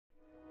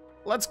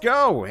Let's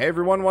go! Hey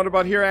everyone,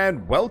 Wanderbot here,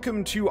 and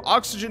welcome to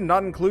Oxygen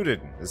Not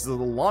Included. This is the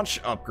launch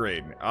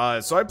upgrade.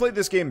 So I played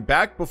this game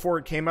back before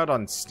it came out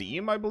on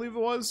Steam, I believe it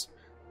was.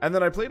 And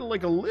then I played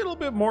like a little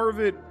bit more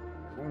of it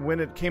when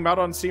it came out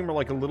on Steam, or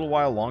like a little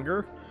while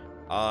longer.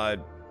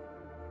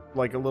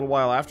 Like a little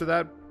while after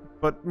that.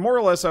 But more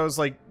or less I was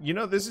like, you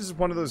know, this is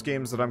one of those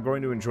games that I'm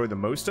going to enjoy the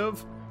most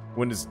of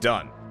when it's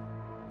done.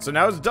 So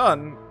now it's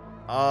done.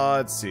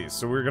 Let's see.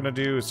 So we're gonna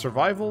do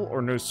survival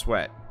or no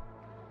sweat.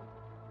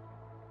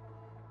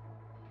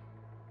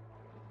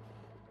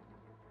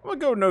 I'm gonna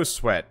go no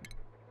sweat.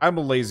 I'm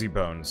a lazy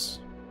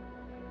bones.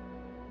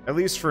 At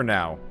least for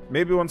now.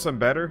 Maybe once I'm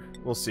better,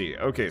 we'll see.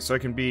 Okay, so I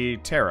can be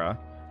Terra.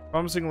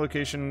 Promising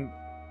location,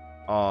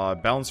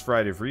 balanced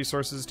variety of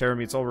resources. Terra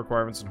meets all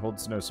requirements and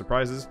holds no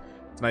surprises.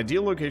 It's an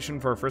ideal location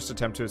for our first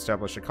attempt to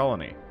establish a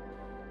colony.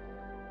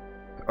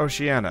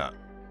 Oceania.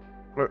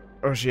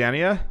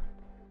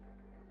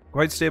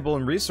 Quite stable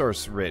and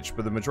resource-rich,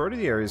 but the majority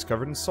of the area is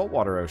covered in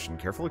saltwater ocean.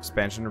 Careful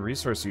expansion and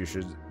resource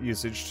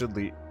usage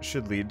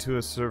should lead to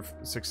a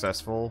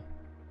successful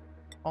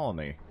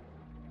colony.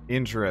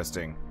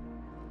 Interesting.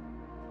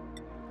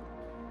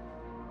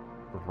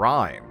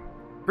 Rhyme.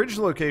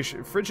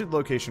 Frigid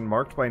location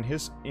marked by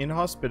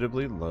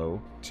inhospitably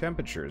low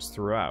temperatures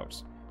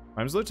throughout.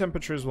 Rhyme's low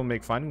temperatures will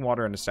make finding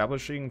water and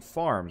establishing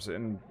farms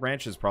and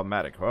ranches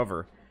problematic.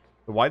 However,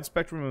 the wide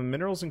spectrum of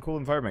minerals and cool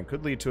environment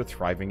could lead to a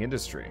thriving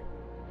industry.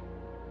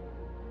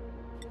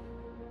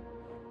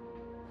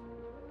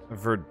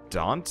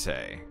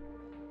 Verdante.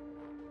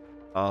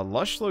 A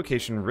lush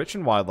location rich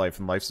in wildlife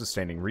and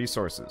life-sustaining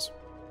resources.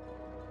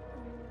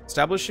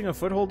 Establishing a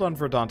foothold on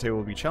Verdante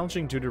will be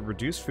challenging due to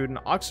reduced food and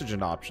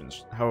oxygen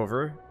options.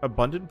 However,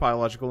 abundant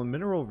biological and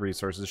mineral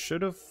resources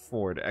should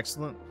afford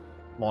excellent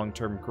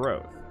long-term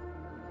growth.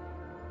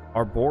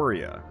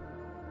 Arborea.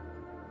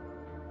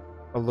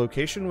 A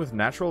location with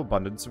natural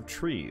abundance of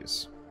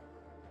trees.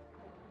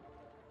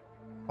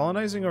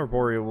 Colonizing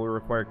Arborea will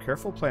require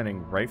careful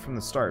planning right from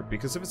the start.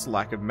 Because of its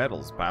lack of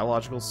metals,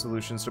 biological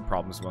solutions to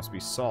problems must be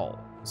sought.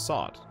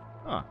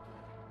 Huh.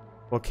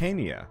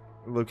 Volcania.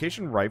 A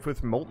location ripe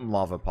with molten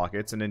lava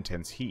pockets and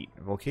intense heat.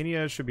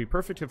 Volcania should be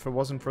perfect if it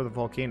wasn't for the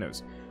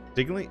volcanoes.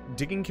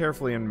 Digging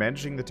carefully and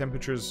managing the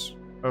temperatures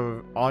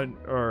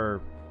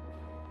the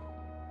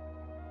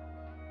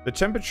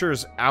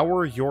temperatures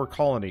your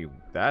colony,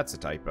 that's a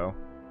typo,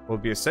 will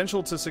be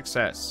essential to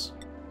success.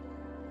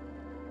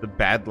 The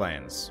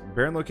Badlands.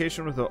 Barren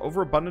location with an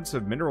overabundance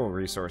of mineral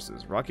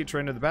resources. Rocky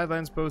terrain of the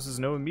Badlands poses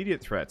no immediate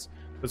threats,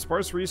 but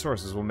sparse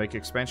resources will make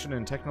expansion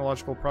and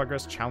technological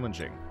progress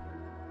challenging.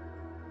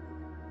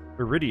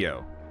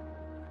 Iridio.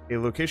 A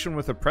location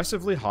with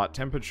oppressively hot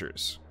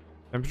temperatures.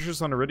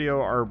 Temperatures on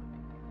Iridio are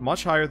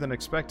much higher than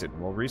expected.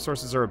 While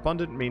resources are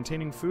abundant,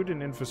 maintaining food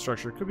and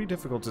infrastructure could be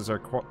difficult as our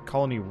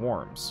colony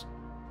warms.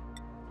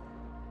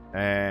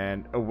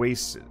 And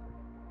Oasis.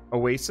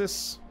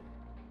 Oasis?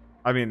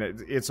 I mean,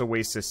 it's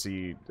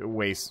oasis-y.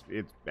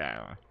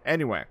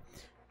 Anyway.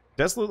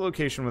 Desolate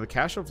location with a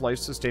cache of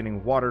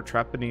life-sustaining water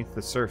trapped beneath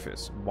the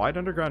surface. Wide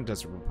underground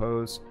desert will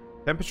pose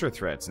temperature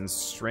threats and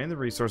strain the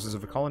resources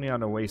of a colony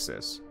on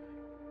Oasis.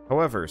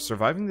 However,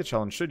 surviving the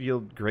challenge should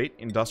yield great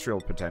industrial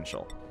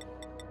potential.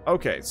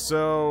 Okay,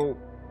 so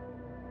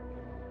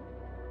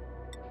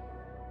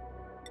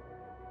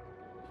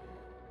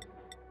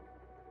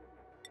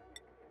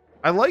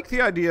I like the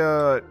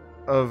idea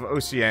of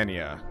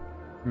Oceania.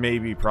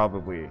 Maybe,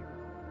 probably.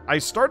 I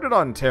started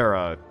on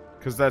Terra,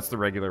 because that's the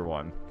regular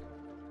one.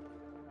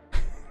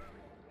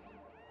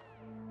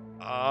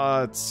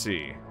 Let's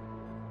see.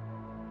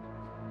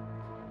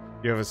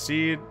 You have a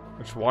seed,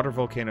 which water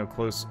volcano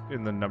close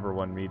in the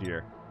 #1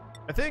 meteor.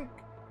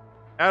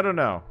 I don't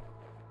know.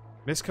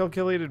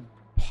 Miscalculated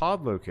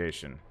pod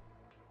location.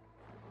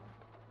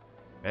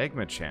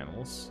 Magma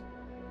channels.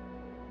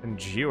 And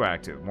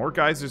geoactive. More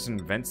geysers and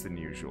vents than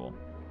usual.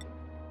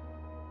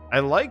 I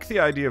like the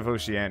idea of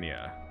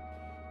Oceania.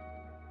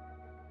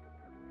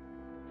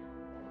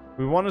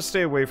 We want to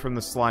stay away from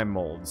the slime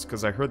molds,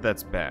 because I heard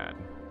that's bad.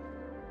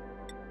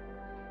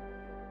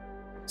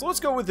 So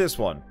let's go with this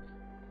one.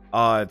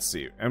 Let's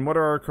see. And what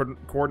are our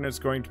coordinates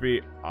going to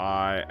be?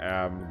 I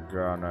am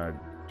gonna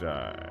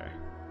die.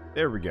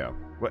 There we go.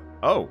 What?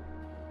 Oh.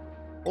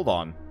 Hold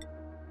on.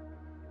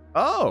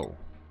 Oh.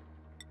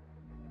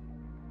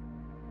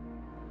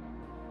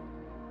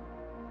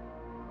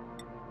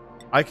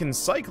 I can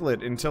cycle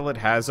it until it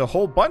has a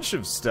whole bunch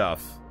of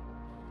stuff.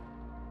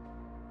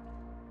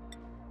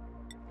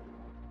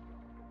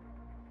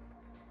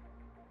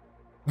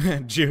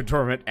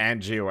 Geodormant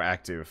and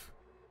geoactive.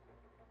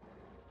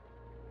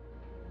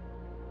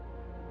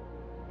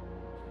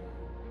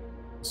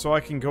 So I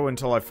can go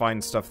until I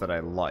find stuff that I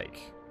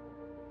like.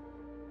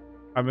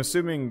 I'm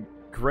assuming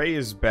gray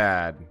is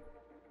bad.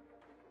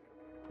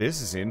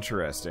 This is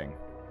interesting.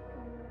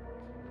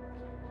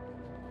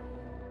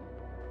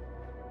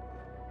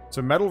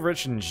 So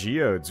metal-rich and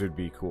geodes would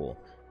be cool.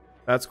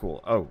 That's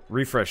cool. Oh,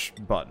 refresh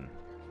button.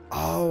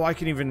 Oh, I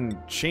can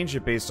even change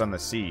it based on the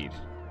seed.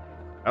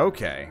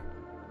 Okay.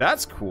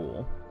 That's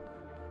cool.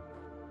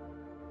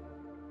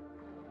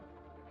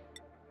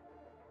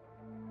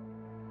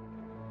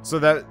 So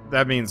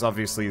that means,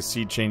 obviously, if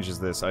seed changes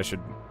this, I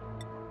should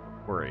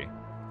worry.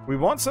 We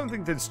want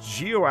something that's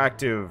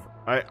geoactive.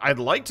 I'd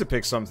like to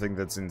pick something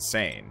that's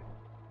insane.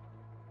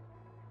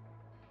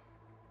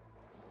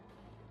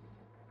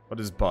 What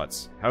is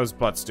Butts? How's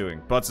Butts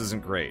doing? Butts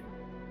isn't great.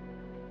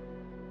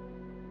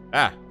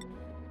 Ah.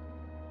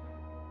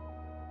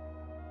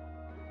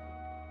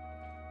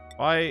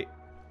 Why?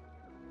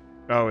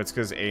 Oh, it's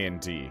because A and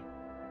D.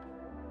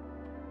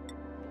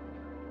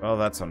 Well,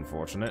 that's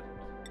unfortunate.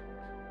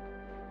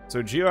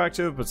 So,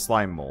 geoactive, but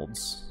slime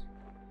molds.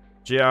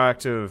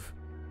 Geoactive...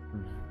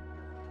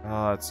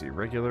 let's see.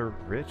 Regular,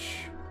 rich?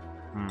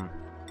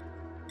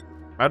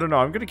 I don't know.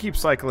 I'm gonna keep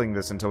cycling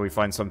this until we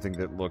find something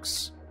that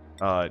looks,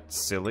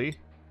 silly.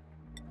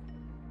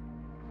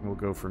 We'll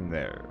go from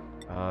there.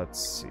 Let's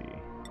see.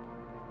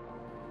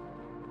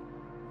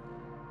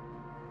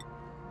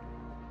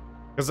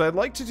 Because I'd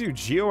like to do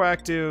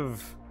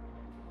geoactive...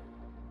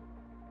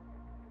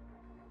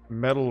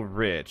 metal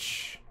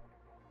rich...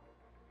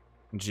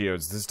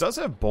 geodes. This does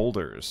have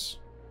boulders.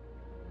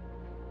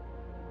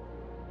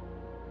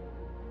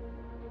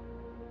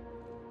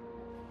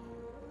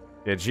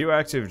 Yeah,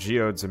 geoactive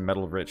geodes and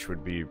metal rich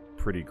would be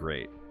pretty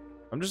great.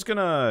 I'm just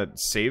gonna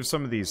save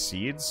some of these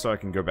seeds so I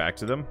can go back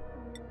to them.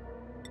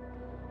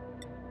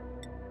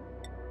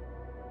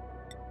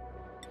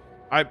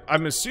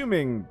 I'm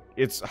assuming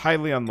it's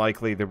highly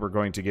unlikely that we're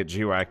going to get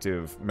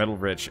geoactive, metal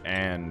rich,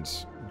 and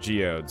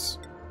geodes.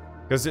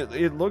 Because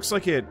it looks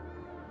like it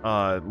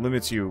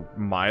limits you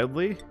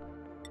mildly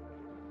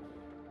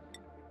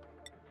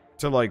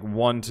to like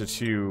 1 to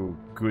 2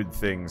 good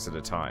things at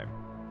a time.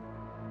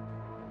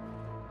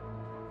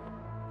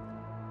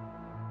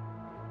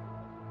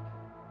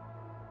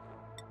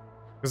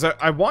 Because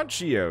I want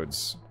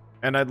geodes,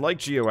 and I'd like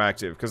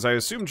geoactive, because I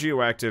assume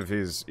geoactive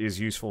is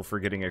useful for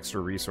getting extra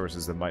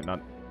resources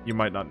that you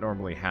might not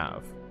normally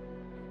have.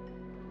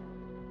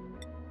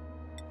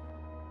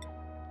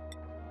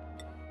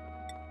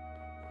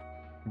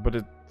 But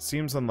it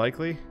seems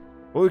unlikely.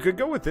 Well, we could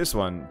go with this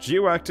one.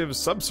 Geoactive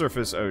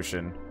subsurface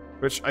ocean,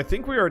 which I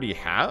think we already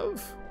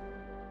have?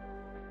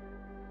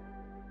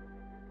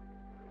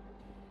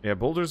 Yeah,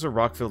 boulders are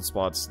rock-filled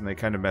spots, and they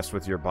kind of messed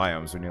with your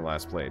biomes when you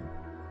last played.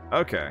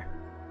 Okay.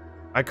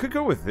 I could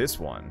go with this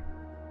one.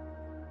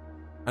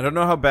 I don't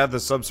know how bad the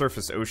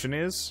subsurface ocean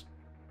is.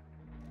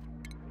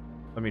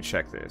 Let me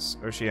check this.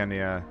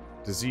 Oceania,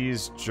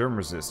 disease,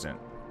 germ-resistant.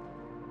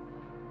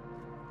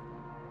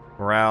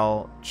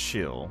 Morale,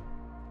 chill.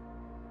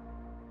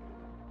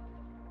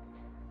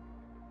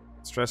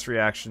 Stress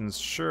reactions,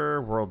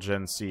 sure. World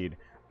Gen Seed.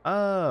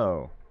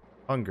 Oh.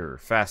 Hunger,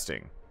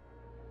 fasting.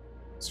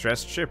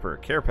 Stress chipper,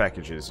 care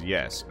packages,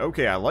 yes.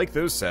 Okay, I like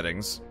those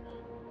settings.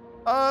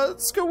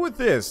 Let's go with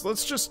this.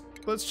 Let's just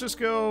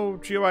go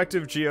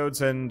geoactive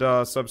geodes and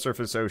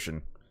subsurface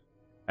ocean.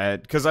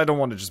 Because I don't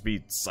want to just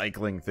be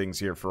cycling things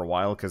here for a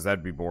while, because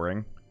that'd be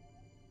boring.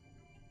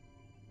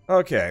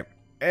 Okay,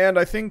 and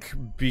I think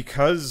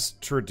because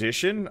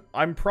tradition,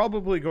 I'm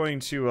probably going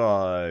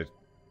to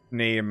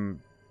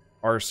name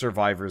our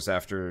survivors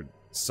after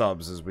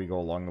subs as we go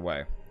along the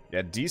way.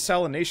 Yeah,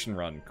 desalination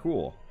run,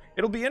 cool.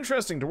 It'll be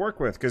interesting to work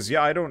with, because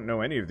yeah, I don't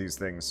know any of these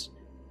things.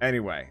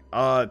 Anyway,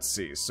 let's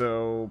see,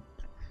 so...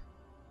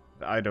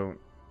 I don't...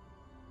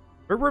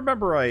 If I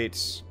remember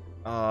right,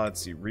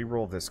 let's see,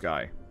 reroll this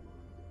guy.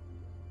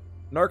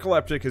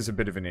 Narcoleptic is a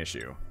bit of an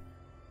issue.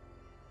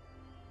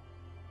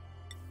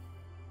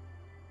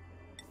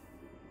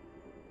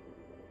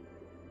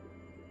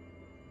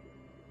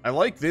 I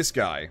like this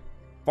guy.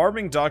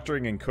 Farming,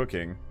 doctoring, and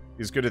cooking.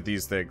 He's good at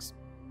these things.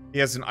 He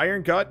has an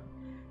iron gut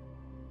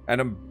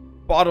and a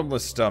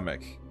bottomless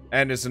stomach.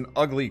 And is an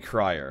ugly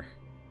crier.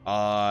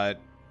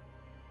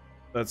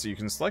 Let's see, you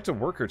can select a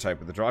worker type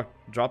with the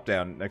drop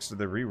down next to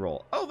the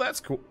reroll. Oh, that's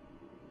cool.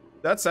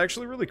 That's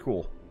actually really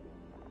cool.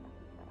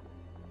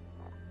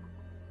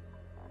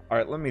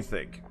 Alright, let me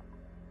think.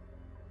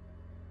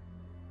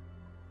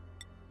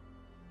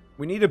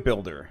 We need a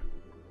builder.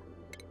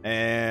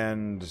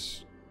 And...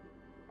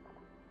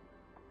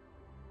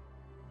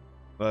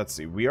 let's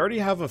see, we already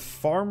have a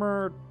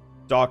farmer,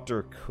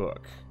 doctor,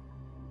 cook.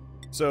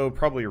 So,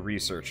 probably a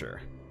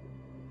researcher.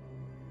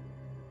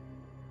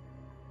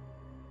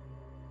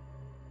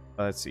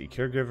 Let's see,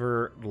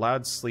 caregiver,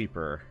 loud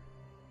sleeper.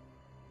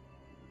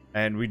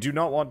 And we do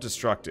not want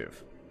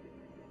destructive.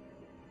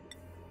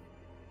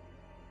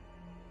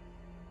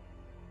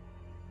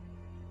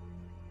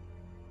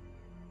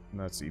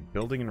 Let's see,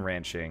 building and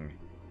ranching.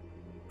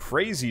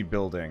 Crazy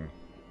building.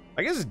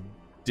 I guess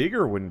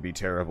digger wouldn't be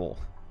terrible.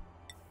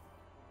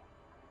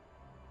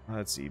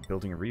 Let's see,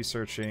 building and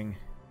researching.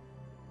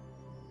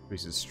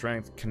 Increases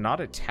strength. Cannot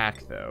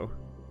attack, though.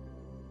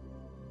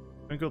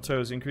 Twinkle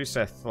toes, increased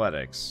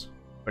athletics,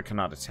 but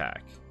cannot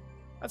attack.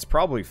 That's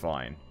probably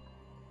fine.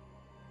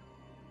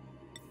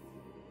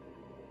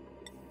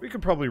 We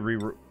could probably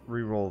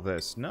re-roll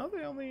this. No,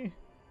 they only...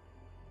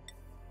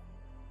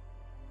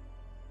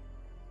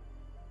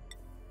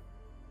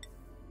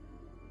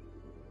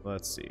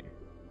 let's see.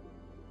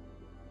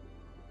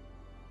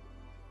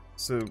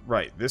 So,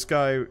 right, this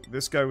guy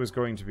was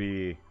going to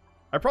be...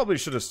 I probably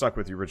should have stuck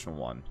with the original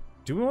one.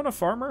 Do we want a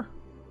farmer?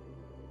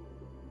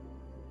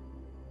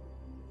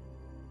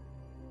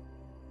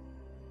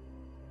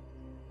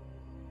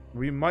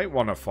 We might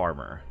want a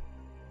farmer.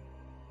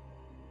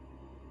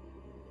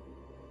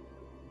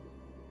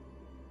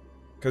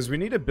 Because we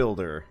need a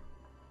builder.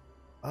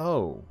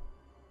 Oh.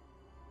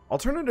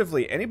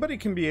 Alternatively, anybody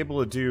can be able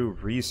to do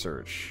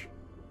research.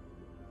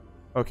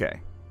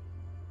 Okay.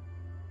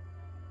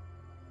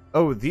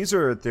 Oh, these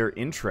are their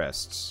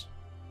interests.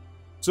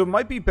 So it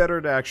might be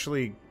better to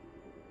actually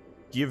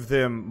give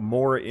them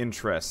more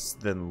interests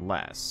than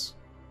less.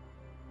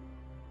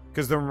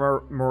 Because their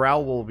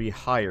morale will be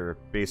higher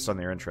based on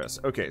their interests.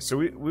 Okay, so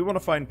we want to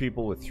find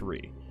people with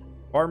 3.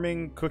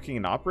 Farming, cooking,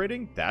 and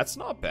operating? That's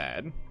not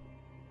bad.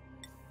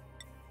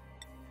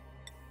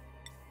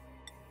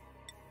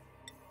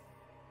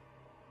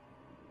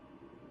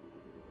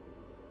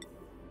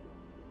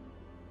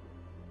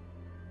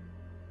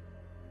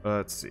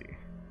 Let's see.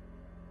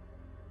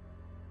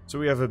 So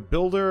we have a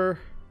builder,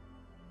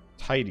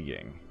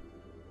 tidying,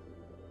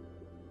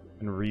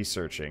 and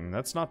researching.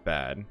 That's not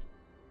bad.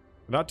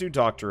 Not do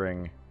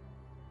doctoring.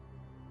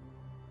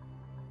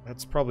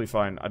 That's probably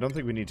fine. I don't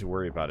think we need to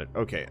worry about it.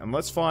 Okay, and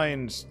let's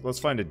find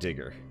a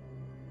digger.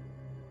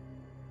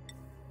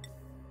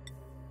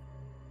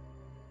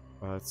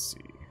 Let's see.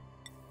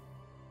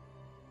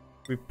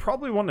 We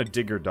probably want a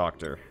digger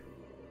doctor.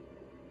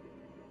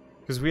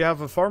 Because we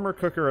have a farmer,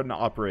 cooker, and an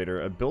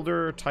operator, a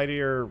builder,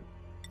 tidier,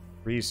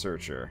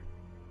 researcher.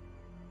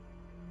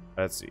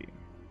 Let's see.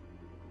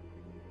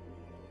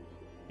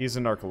 He's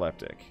a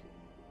narcoleptic.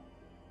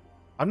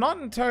 I'm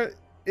not entirely...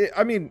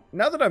 I mean,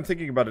 now that I'm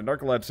thinking about it,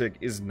 narcoleptic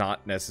is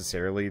not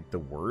necessarily the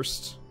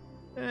worst.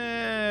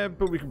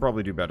 But we can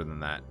probably do better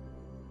than that.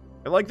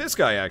 I like this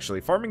guy,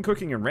 actually. Farming,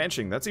 cooking, and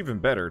ranching. That's even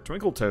better.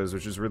 Twinkle Toes,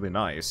 which is really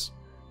nice.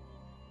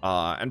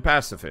 And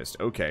pacifist.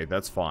 Okay,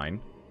 that's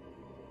fine.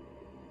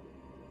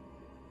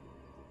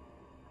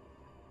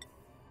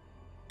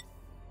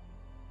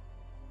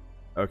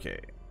 Okay.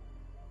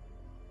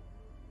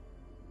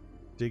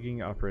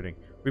 Digging, operating.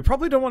 We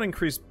probably don't want to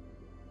increase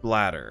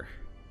bladder.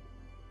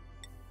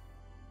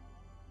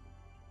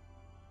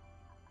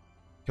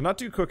 Cannot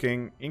do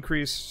cooking.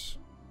 Increase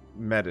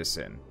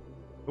medicine.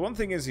 The one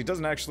thing is he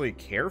doesn't actually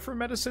care for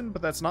medicine,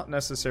 but that's not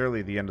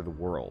necessarily the end of the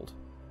world.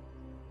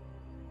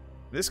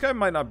 This guy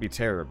might not be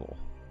terrible.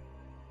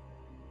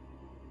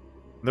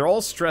 They're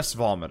all stress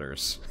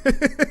vomiters.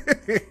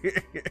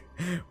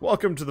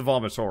 Welcome to the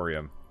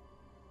Vomitorium.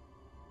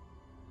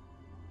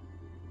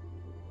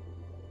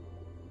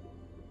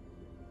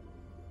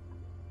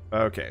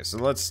 Okay, so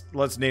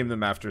let's name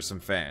them after some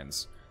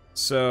fans.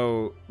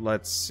 So,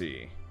 let's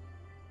see.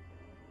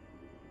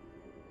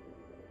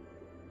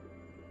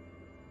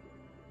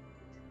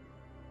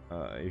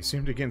 You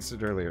seemed against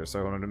it earlier, so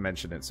I wanted to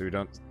mention it so we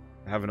don't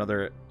have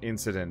another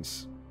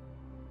incident.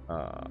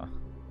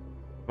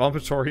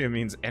 Vomitorium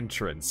means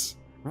entrance.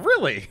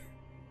 Really?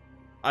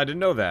 I didn't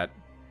know that.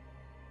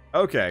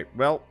 Okay,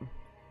 well.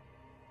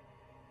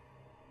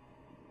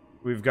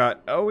 We've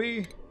got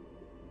Owie.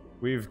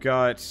 We've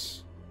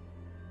got...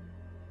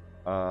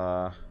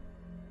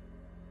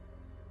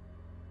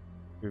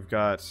 We've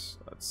got...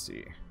 Let's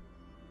see.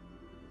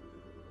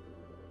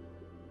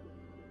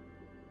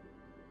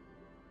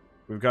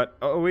 We've got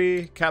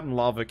Owie, Captain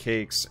Lava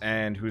Cakes,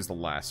 and who's the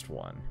last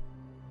one?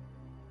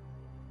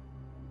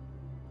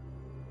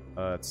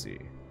 Let's see.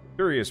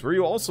 Curious, were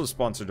you also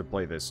sponsored to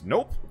play this?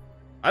 Nope.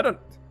 I don't...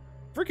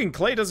 Freaking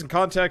Clay doesn't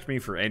contact me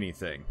for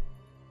anything.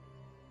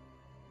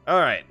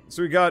 Alright,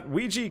 so we got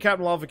Ouija,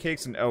 Captain Lava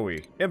Cakes, and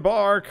Owie.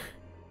 Embark!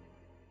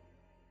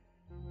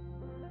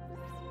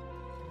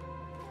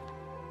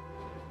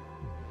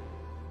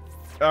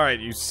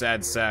 Alright, you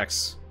sad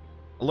sacks.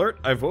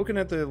 Alert, I've woken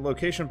at the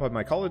location, but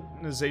my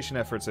colonization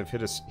efforts have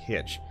hit a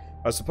hitch.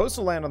 I was supposed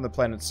to land on the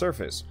planet's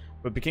surface,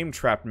 but became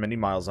trapped many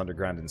miles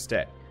underground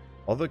instead.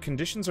 Although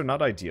conditions are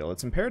not ideal,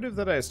 it's imperative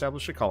that I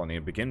establish a colony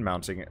and begin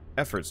mounting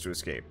efforts to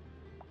escape.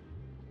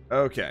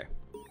 Okay.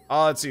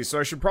 Let's see,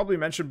 so I should probably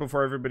mention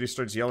before everybody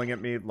starts yelling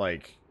at me,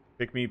 like,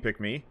 pick me, pick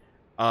me.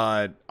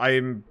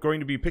 I'm going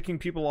to be picking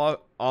people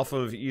off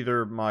of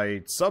either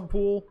my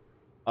sub-pool,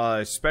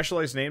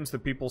 specialized names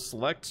that people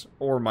select,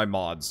 or my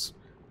mods.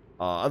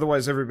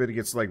 Otherwise, everybody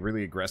gets, like,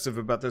 really aggressive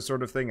about this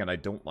sort of thing, and I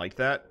don't like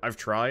that. I've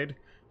tried.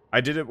 I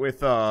did it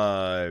with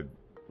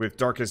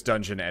Darkest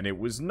Dungeon, and it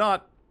was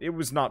not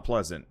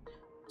pleasant.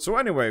 So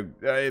anyway,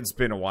 it's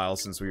been a while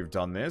since we've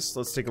done this.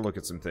 Let's take a look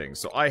at some things.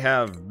 So I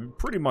have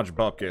pretty much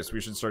bupkis.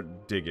 We should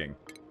start digging.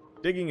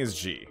 Digging is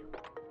G.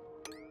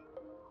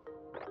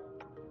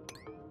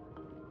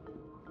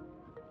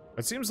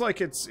 It seems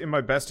like it's in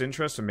my best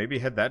interest to maybe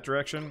head that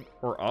direction,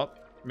 or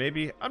up,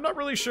 maybe. I'm not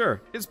really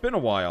sure. It's been a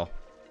while.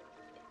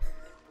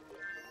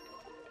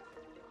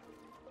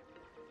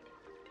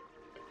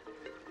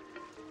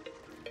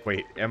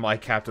 Wait, am I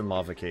Captain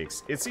Lava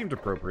Cakes? It seemed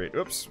appropriate.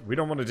 Oops, we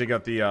don't want to dig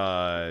out the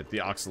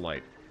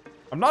oxalite.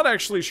 I'm not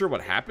actually sure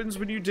what happens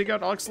when you dig out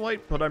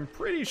oxalite, but I'm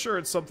pretty sure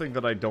it's something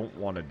that I don't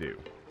want to do.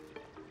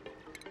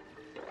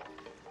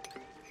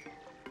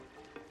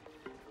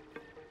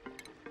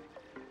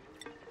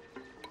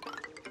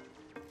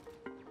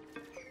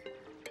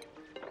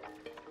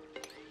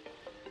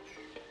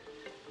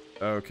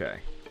 Okay.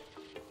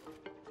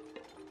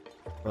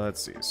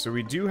 Let's see. So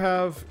we do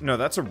have... No,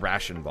 that's a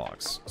ration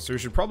box. So we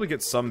should probably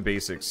get some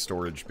basic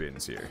storage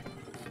bins here.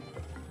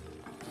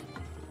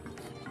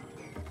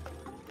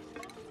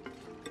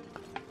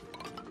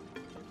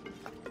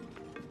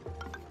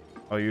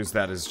 I'll use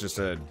that as just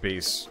a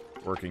base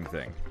working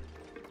thing.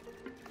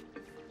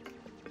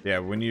 Yeah,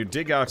 when you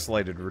dig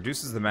oxalate, it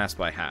reduces the mass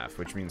by half,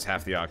 which means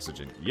half the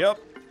oxygen. Yep.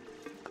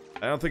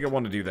 I don't think I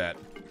want to do that.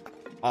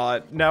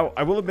 Now,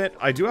 I will admit,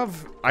 I do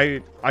have...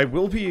 I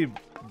will be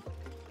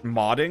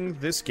modding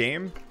this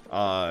game.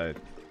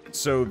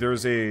 So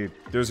there's a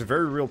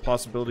very real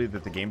possibility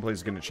that the gameplay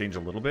is going to change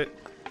a little bit.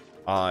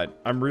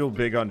 I'm real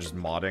big on just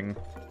modding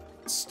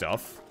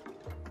stuff.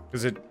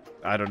 Because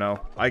I don't know.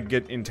 I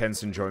get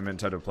intense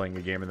enjoyment out of playing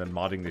a game and then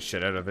modding the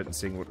shit out of it and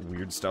seeing what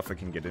weird stuff I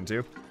can get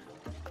into.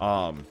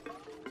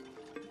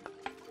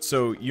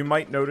 So you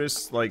might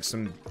notice, like,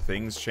 some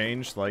things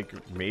change. Like,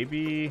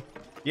 maybe...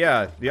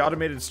 Yeah, the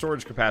automated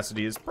storage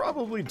capacity is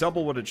probably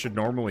double what it should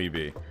normally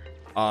be.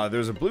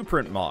 There's a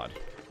blueprint mod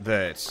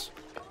that...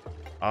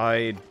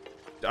 I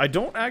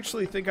don't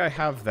actually think I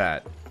have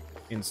that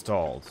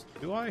installed.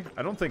 Do I?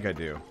 I don't think I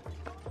do.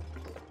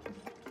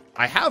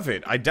 I have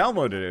it. I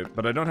downloaded it,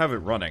 but I don't have it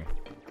running.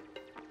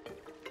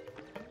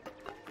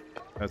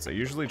 I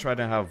usually try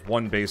to have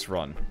one base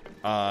run.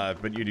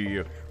 But you do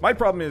you. My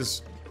problem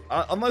is,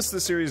 unless the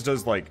series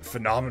does, like,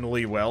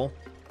 phenomenally well,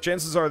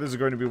 chances are there's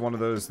going to be one of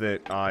those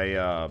that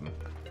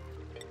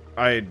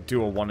I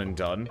do a one and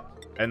done,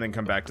 and then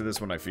come back to this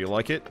when I feel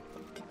like it.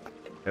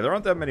 Yeah, there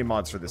aren't that many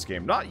mods for this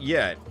game. Not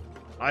yet.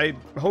 I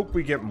hope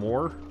we get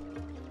more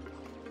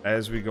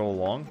as we go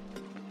along.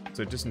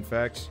 So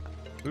disinfect,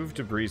 move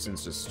debris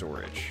into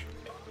storage.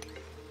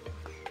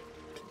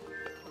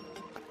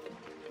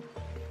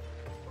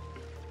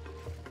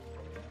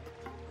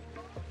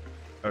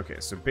 Okay,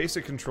 so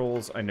basic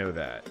controls, I know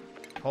that.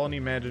 Colony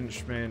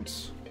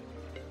management.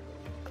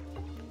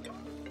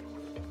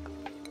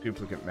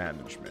 Duplicate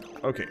management.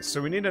 Okay,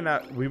 so we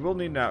will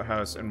need an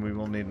outhouse and we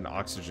will need an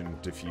oxygen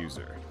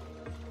diffuser.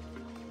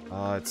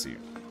 Let's see.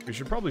 We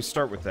should probably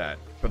start with that,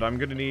 but I'm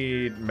gonna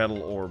need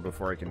metal ore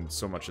before I can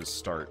so much as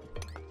start.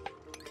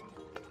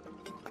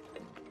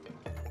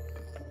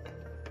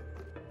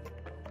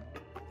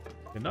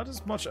 And not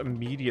as much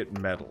immediate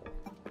metal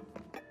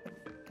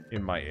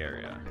in my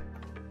area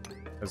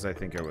as I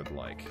think I would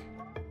like.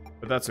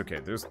 But that's okay.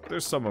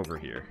 There's some over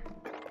here.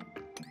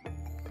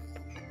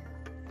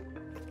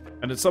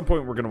 And at some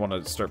point we're going to want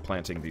to start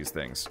planting these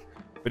things.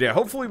 But yeah,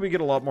 hopefully we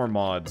get a lot more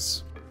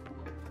mods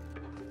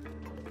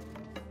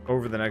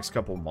over the next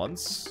couple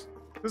months.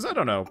 Because I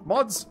don't know,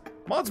 mods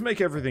make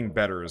everything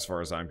better as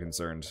far as I'm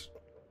concerned.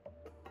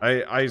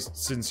 I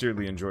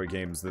sincerely enjoy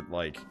games that,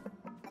 like,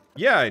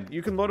 yeah,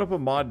 you can load up a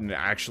mod and it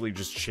actually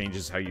just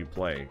changes how you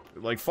play.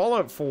 Like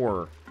Fallout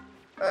 4,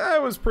 I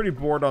was pretty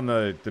bored on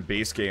the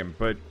base game,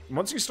 but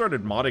once you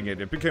started modding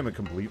it, it became a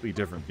completely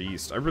different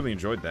beast. I really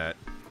enjoyed that.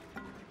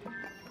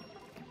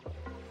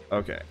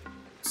 Okay,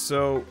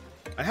 so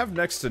I have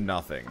next to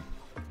nothing.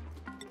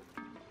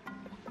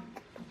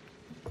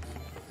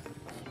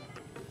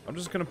 I'm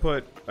just gonna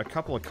put a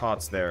couple of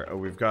cots there. Oh,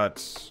 we've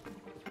got...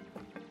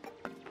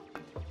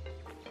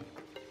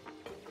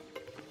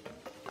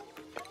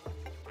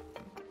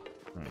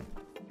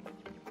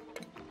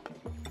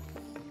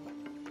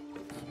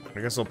 I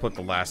guess I'll put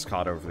the last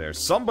cot over there.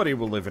 Somebody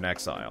will live in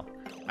exile.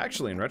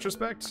 Actually, in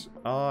retrospect,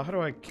 how do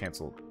I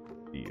cancel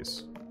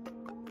these?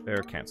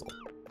 There, cancel.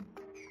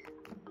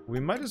 We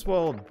might as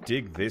well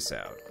dig this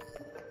out.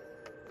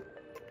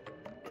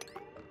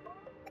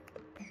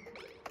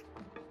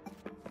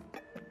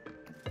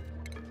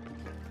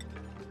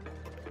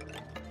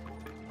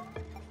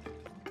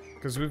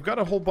 Because we've got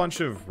a whole bunch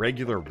of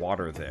regular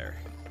water there.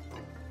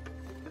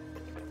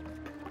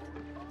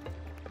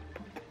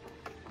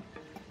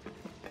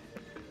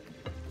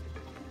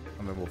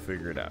 And then we'll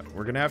figure it out.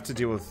 We're going to have to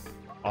deal with,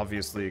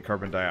 obviously,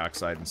 carbon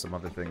dioxide and some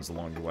other things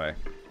along the way.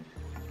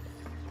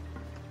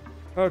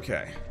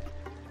 Okay.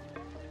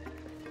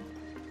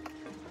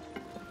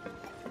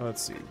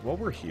 Let's see. While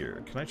we're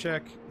here, can I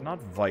check... Not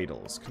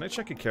vitals. Can I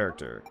check a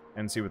character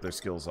and see what their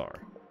skills are?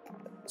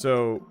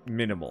 So,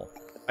 minimal.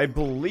 I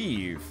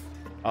believe...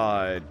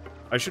 I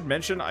should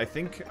mention, I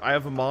think I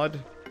have a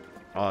mod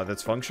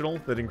that's functional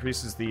that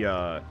increases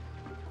the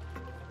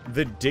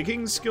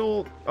digging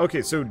skill.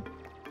 Okay, so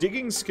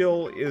digging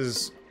skill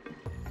is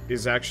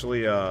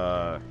actually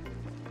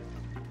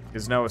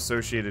is now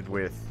associated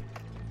with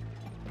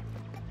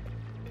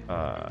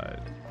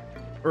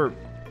or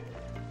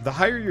the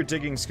higher your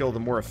digging skill, the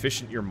more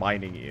efficient your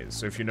mining is.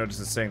 So if you notice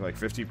it's saying like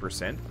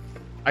 50%,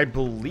 I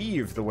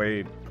believe the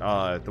way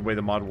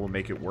the mod will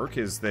make it work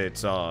is that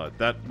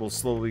that will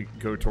slowly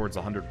go towards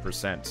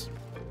 100%.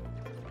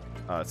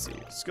 Let's see.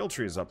 Skill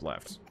tree is up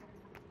left.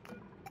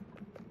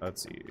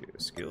 Let's see.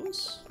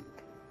 Skills?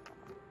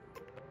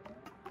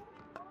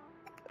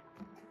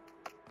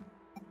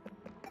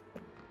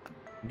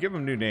 Give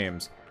them new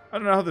names. I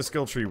don't know how the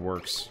skill tree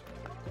works.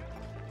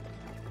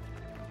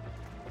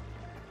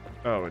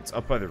 Oh, it's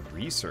up by the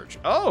research.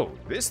 Oh,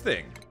 this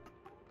thing.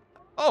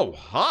 Oh,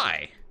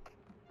 hi.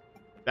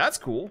 That's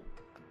cool.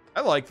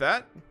 I like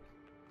that.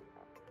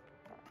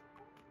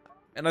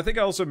 And I think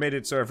I also made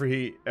it so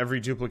every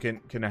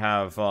duplicant can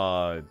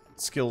have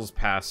skills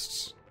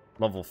past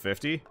level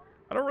 50.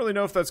 I don't really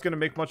know if that's going to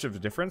make much of a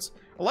difference.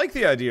 I like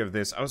the idea of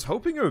this. I was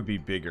hoping it would be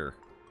bigger.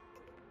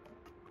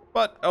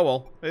 But, oh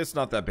well, it's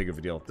not that big of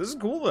a deal. This is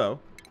cool, though.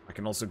 I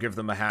can also give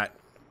them a hat.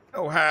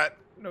 No hat.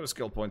 No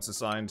skill points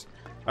assigned.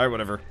 Alright,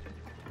 whatever.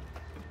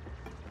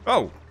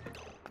 Oh!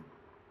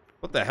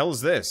 What the hell is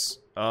this?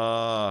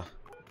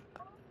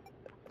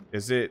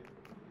 Is it...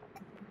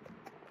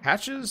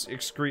 Hatches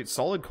excrete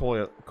solid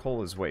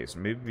coal as waste,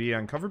 may be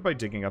uncovered by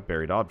digging up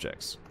buried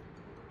objects.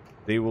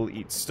 They will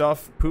eat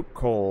stuff, poop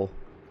coal,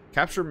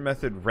 capture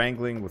method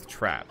wrangling with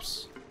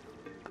traps.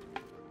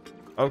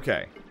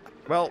 Okay.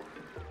 Well,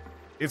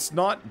 it's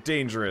not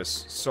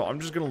dangerous, so I'm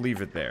just gonna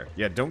leave it there.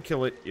 Yeah, don't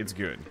kill it, it's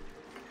good.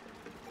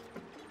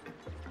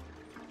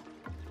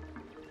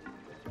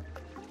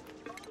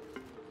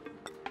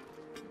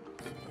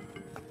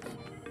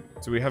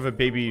 So we have a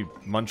baby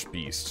munch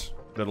beast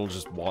that'll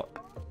just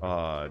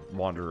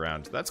wander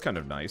around. That's kind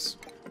of nice.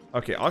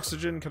 Okay,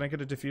 oxygen. Can I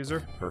get a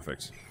diffuser?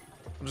 Perfect.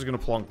 I'm just gonna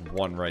plonk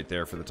one right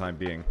there for the time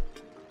being.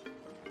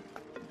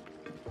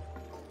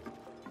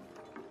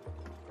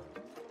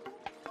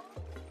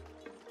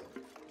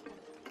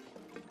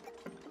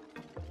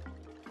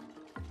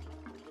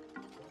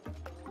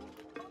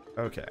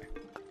 Okay.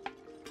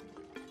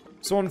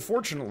 So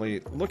unfortunately,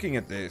 looking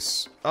at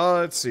this,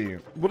 let's see.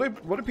 What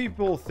do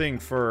people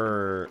think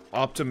for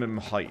optimum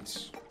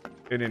height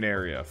in an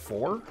area?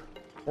 4?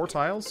 4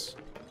 tiles?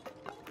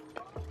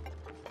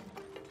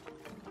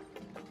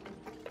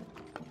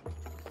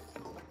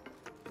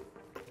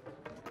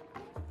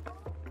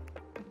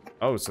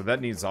 Oh, so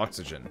that needs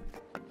oxygen.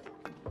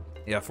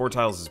 Yeah, 4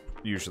 tiles is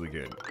usually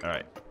good.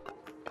 Alright.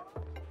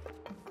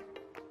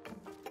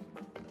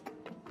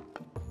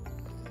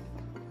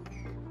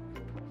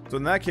 So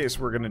in that case,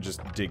 we're gonna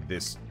just dig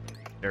this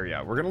area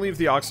out. We're gonna leave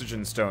the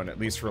oxygen stone, at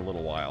least for a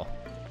little while.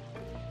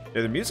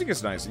 Yeah, the music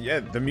is nice.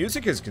 Yeah, the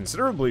music is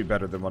considerably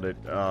better than what it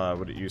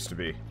used to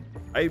be.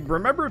 I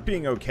remember it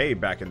being okay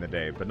back in the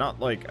day, but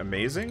not, like,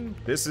 amazing.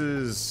 This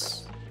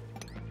is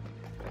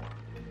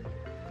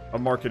a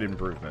marked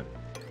improvement.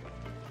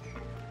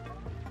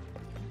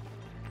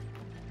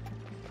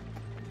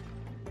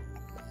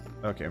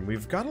 Okay, and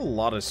we've got a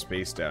lot of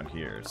space down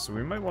here, so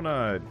we might want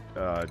to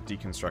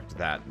deconstruct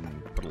that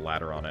and put a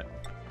ladder on it.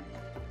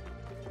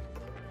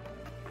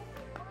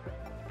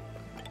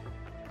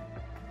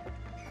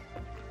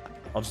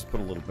 I'll just put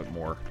a little bit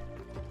more.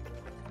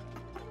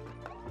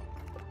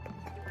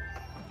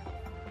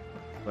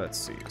 Let's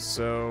see,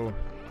 so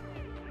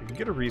we can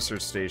get a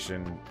research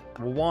station.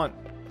 We'll want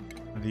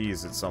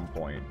these at some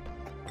point.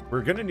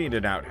 We're gonna need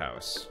an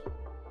outhouse.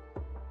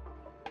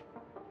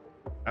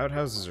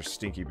 Outhouses are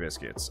stinky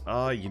biscuits.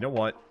 You know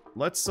what?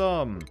 Let's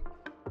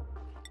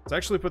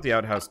actually put the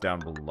outhouse down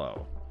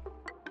below.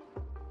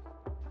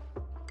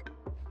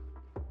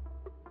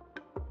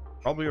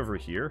 Probably over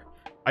here.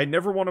 I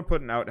never want to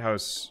put an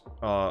outhouse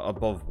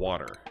above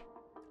water,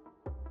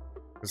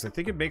 because I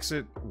think it makes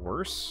it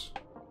worse.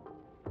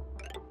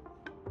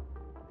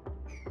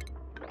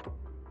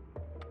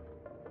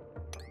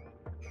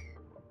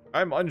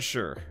 I'm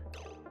unsure.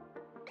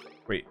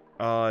 Wait,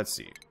 let's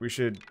see. We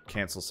should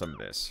cancel some of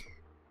this.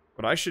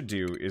 What I should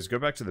do is go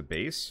back to the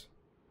base.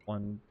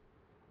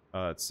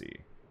 Let's see.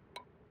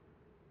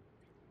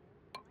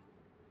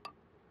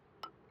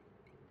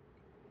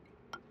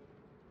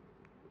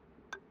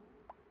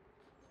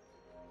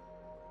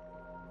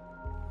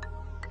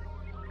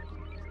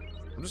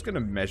 I'm just gonna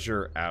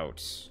measure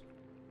out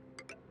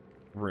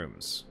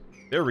rooms.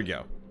 There we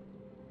go.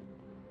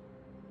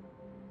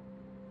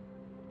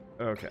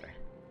 Okay.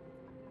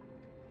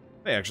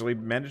 They actually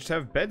managed to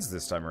have beds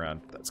this time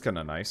around. That's kind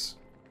of nice.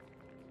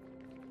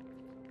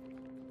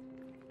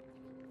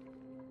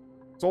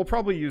 So I'll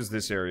probably use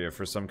this area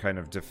for some kind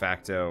of de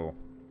facto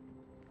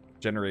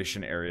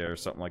generation area or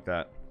something like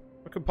that.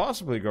 What could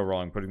possibly go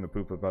wrong putting the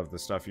poop above the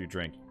stuff you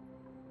drink?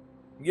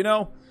 You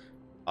know,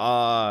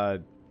 oh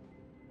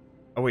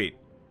wait,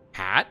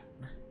 hat?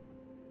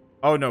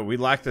 Oh no, we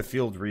lack the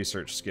field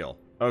research skill.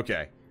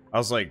 Okay. I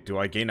was like, do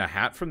I gain a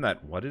hat from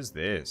that? What is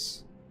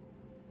this?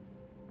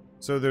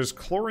 So there's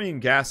chlorine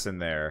gas in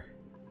there.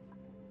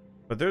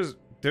 But there's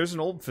an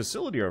old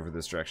facility over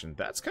this direction.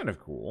 That's kind of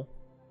cool.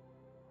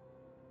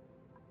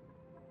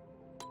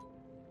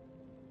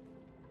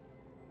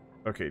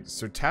 Okay,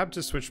 so tab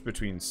to switch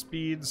between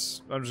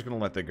speeds. I'm just going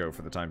to let that go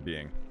for the time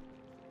being.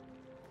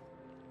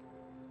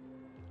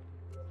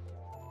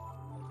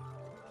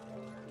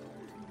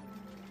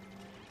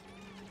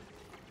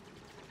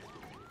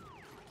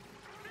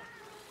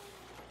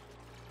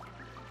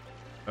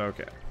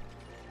 Okay.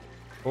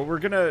 Well, we're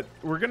gonna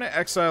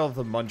exile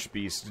the munch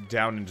beast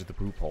down into the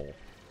poop hole.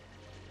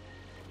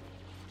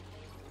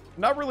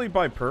 Not really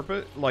by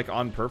purpose, like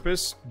on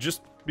purpose,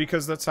 just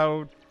because that's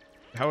how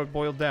it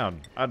boiled down.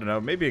 I don't know,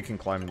 maybe it can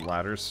climb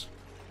ladders.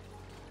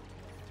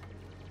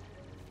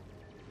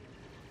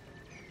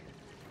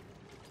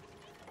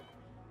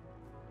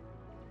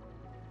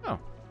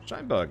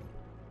 Shine bug.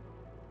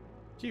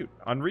 Cute.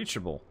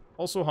 Unreachable.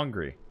 Also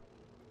hungry.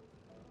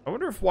 I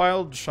wonder if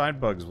wild shine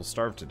bugs will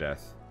starve to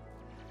death.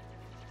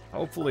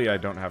 Hopefully I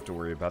don't have to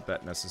worry about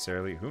that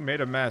necessarily. Who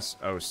made a mess?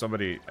 Oh,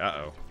 somebody...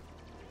 Uh-oh.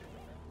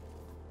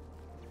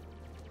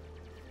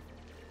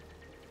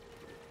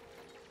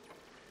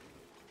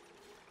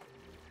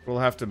 We'll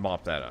have to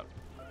mop that up.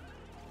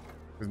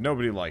 Because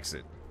nobody likes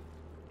it.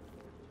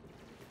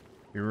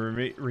 You're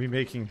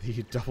remaking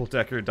the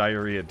double-decker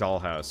diarrhea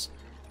dollhouse.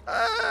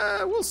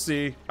 We'll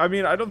see. I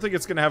mean, I don't think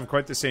it's going to have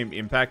quite the same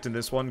impact in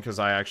this one, because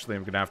I actually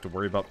am going to have to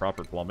worry about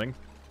proper plumbing.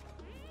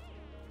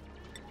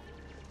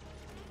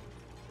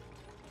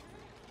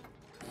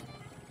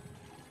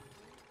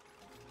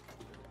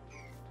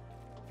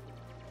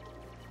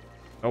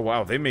 Oh,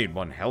 wow, they made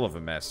one hell of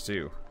a mess,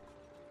 too.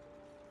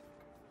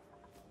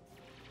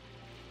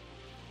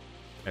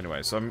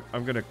 Anyway, so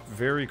I'm going to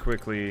very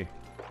quickly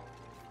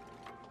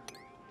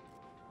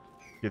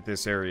get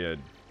this area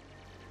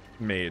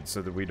made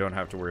so that we don't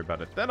have to worry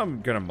about it. Then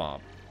I'm gonna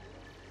mop.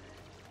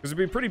 Because it'd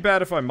be pretty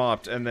bad if I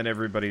mopped and then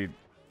everybody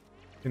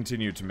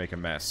continued to make a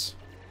mess.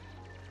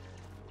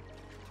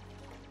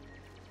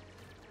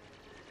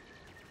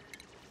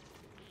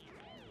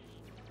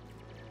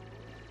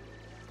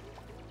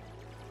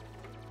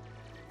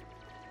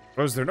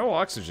 Oh, is there no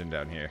oxygen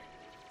down here?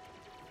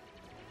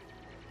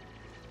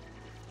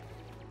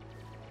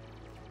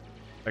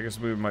 I guess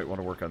we might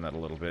want to work on that a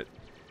little bit.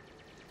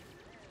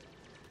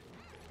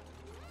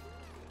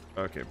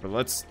 Okay, but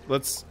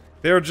let's...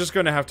 They're just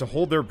gonna have to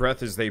hold their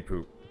breath as they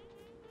poop.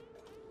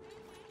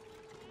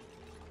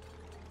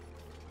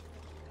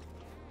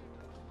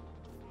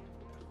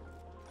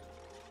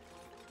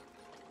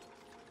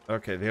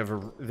 Okay, they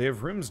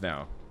have rooms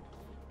now.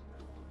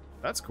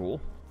 That's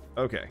cool.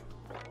 Okay.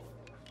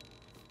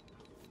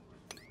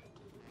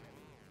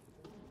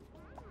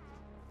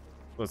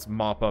 Let's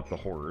mop up the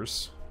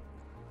horrors.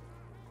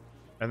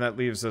 And that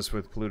leaves us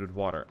with polluted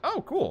water.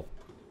 Oh, cool.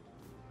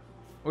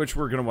 Which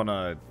we're gonna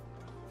wanna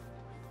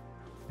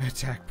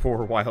attack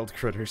poor wild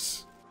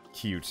critters.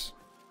 Cute.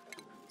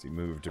 Let's see,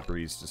 move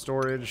debris to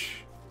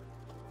storage.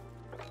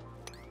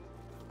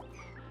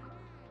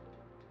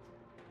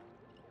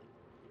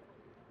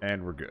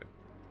 And we're good.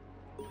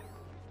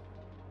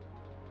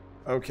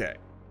 Okay.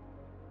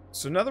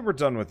 So now that we're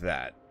done with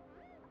that...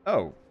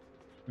 Oh.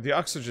 The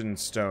oxygen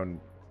stone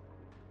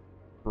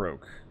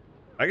broke.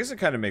 I guess it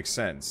kind of makes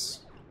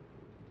sense.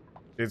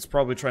 It's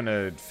probably trying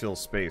to fill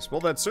space.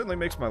 Well, that certainly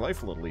makes my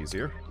life a little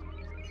easier.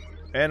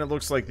 And it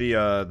looks like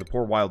the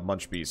poor wild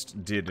munch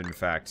beast did, in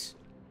fact,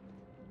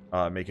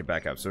 make it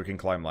back up, so it can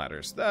climb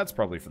ladders. That's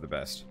probably for the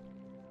best.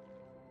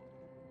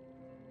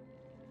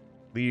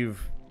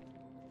 Leave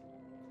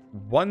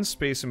one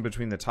space in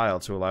between the tile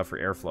to allow for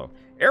airflow.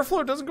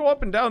 Airflow doesn't go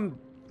up and down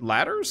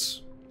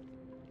ladders?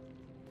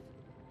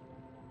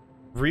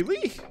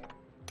 Really?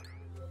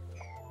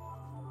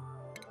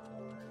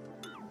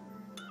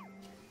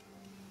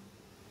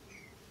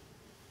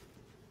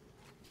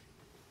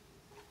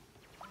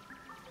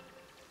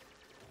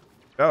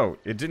 Oh,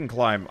 it didn't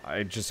climb.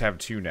 I just have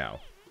two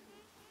now.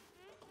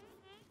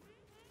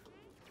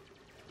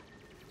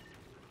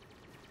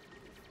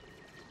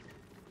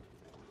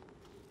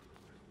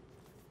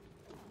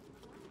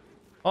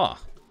 Huh.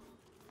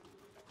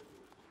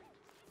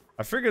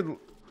 I figured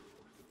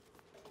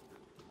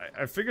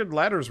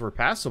ladders were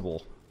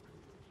passable.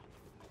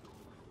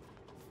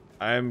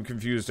 I'm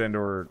confused and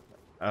or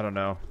I don't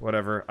know,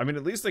 whatever. I mean,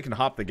 at least they can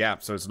hop the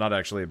gap, so it's not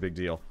actually a big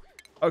deal.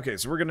 Okay,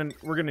 so we're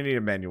gonna need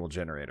a manual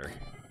generator.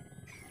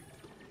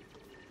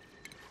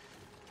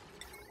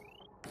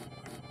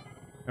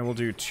 And we'll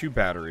do 2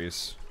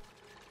 batteries.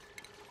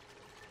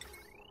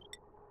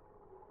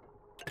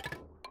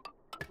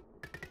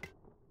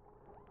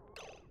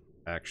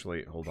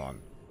 Actually, hold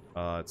on.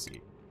 Let's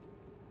see.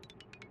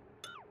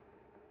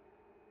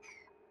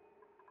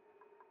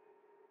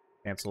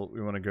 Cancel.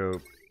 We want to go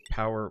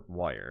power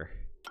wire.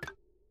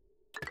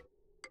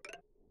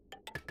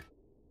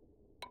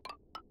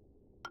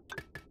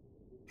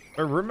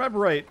 Or remember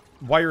right,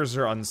 wires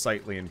are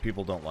unsightly and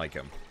people don't like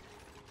them.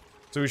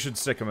 So we should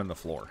stick them in the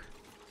floor.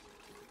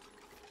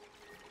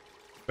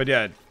 But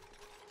yeah, it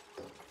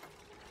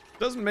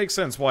doesn't make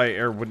sense why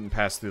air wouldn't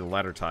pass through the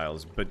ladder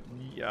tiles, but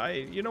yeah,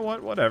 you know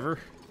what, whatever.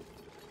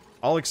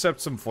 I'll accept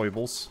some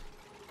foibles.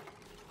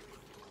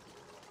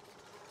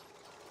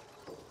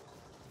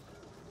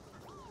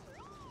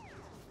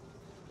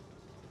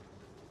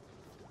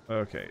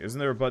 Okay, isn't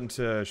there a button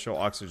to show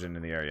oxygen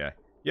in the area?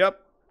 Yep,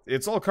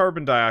 it's all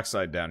carbon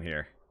dioxide down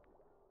here.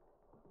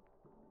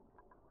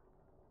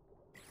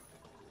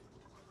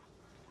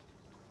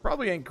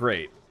 Probably ain't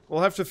great.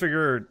 We'll have to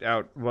figure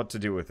out what to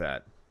do with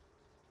that.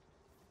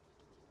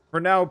 For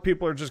now,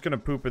 people are just gonna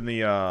poop in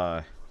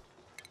the,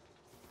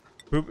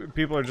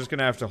 people are just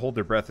gonna have to hold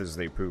their breath as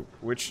they poop.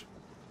 Which,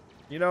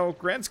 you know,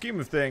 grand scheme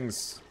of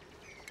things...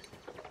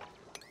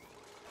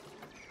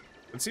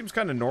 It seems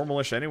kind of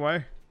normal-ish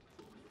anyway.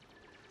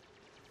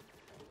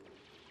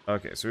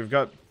 Okay, so we've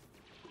got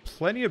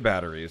plenty of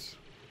batteries.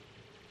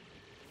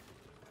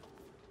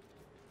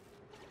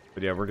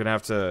 But yeah, we're gonna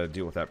have to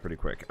deal with that pretty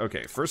quick.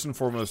 Okay, first and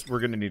foremost, we're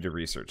gonna need a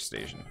research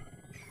station.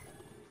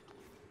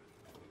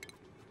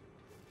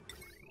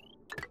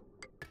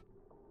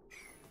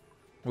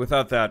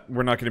 Without that,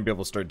 we're not gonna be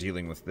able to start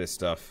dealing with this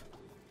stuff.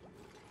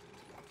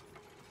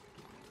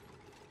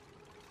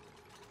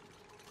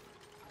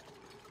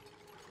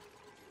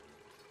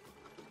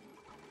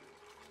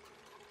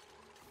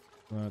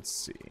 Let's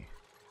see.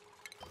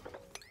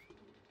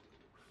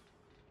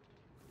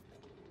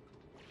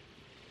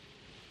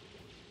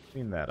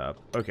 Clean that up.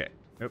 Okay.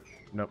 Nope.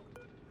 Nope.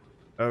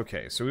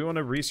 Okay, so we want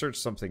to research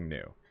something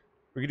new.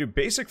 We can do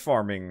basic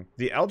farming.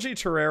 The algae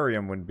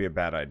terrarium wouldn't be a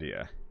bad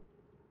idea.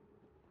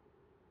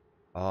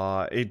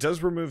 It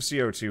does remove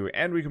CO2,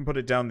 and we can put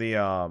it down the,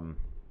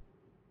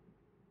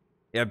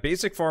 Yeah,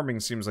 basic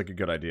farming seems like a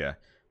good idea.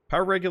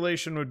 Power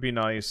regulation would be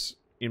nice.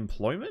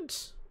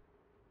 Employment?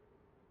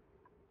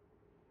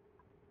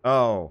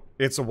 Oh,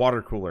 it's a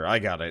water cooler. I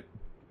got it.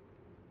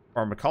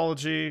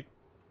 Pharmacology,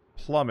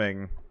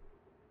 plumbing,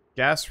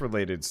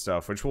 gas-related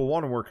stuff, which we'll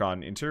want to work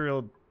on.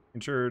 Interior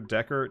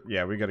decor.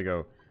 Yeah, we gotta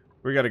go.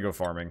 We gotta go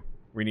farming.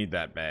 We need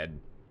that bad.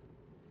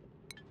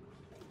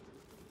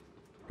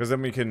 Because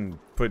then we can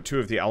put 2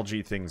 of the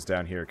algae things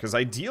down here. Because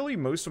ideally,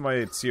 most of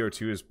my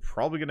CO2 is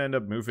probably gonna end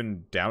up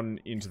moving down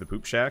into the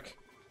poop shack.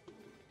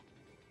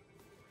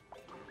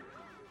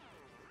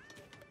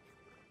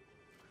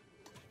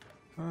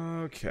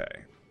 Okay.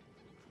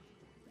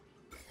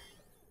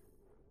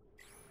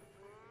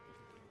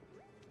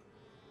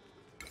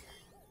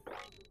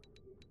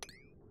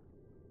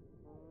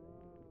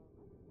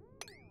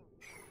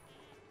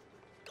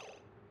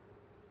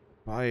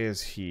 Why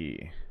is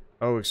he?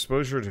 Oh,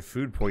 exposure to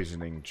food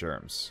poisoning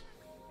germs.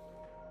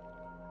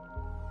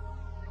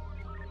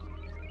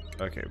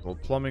 Okay, well,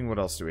 plumbing, what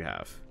else do we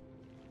have?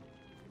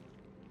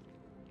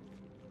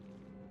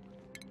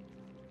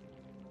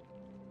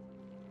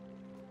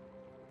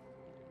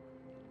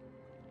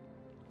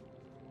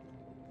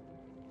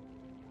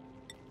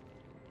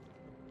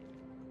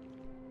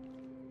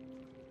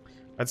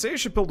 I'd say I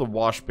should build a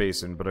wash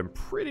basin, but I'm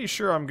pretty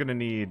sure I'm gonna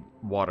need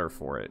water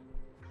for it.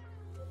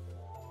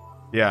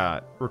 Yeah,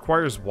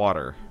 requires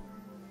water.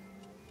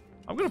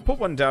 I'm gonna put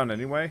one down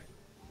anyway.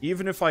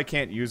 Even if I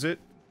can't use it.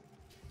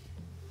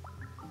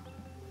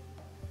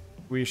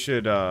 We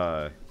should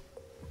have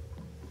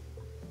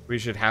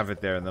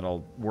it there, and then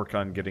I'll work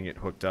on getting it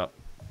hooked up.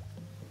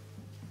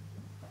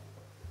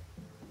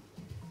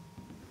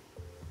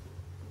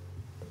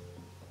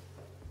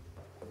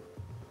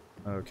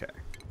 Okay.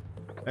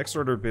 Next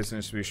order of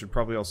business, we should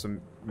probably also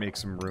make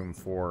some room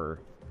for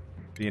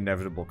the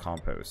inevitable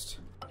compost.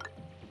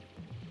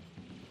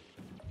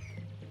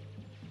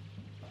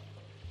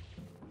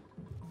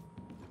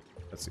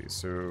 Let's see,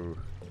 so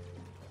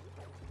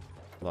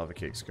lava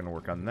cake's gonna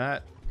work on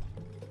that.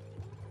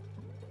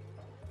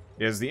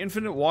 Is the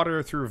infinite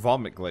water through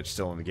vomit glitch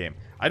still in the game?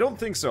 I don't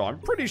think so. I'm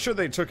pretty sure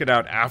they took it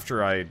out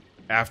after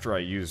I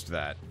used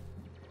that.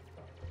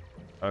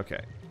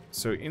 Okay,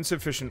 so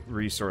insufficient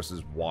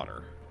resources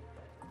water.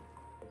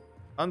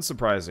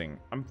 Unsurprising.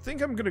 I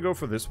think I'm gonna go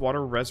for this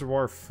water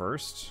reservoir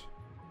first.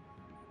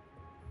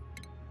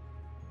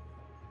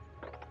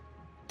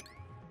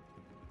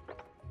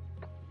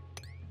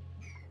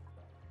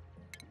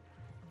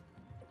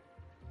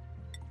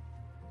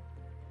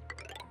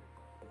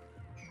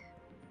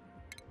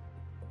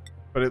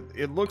 But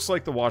it looks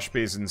like the wash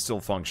basin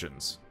still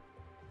functions.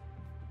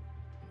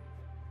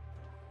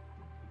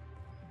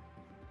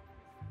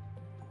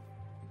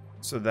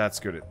 So that's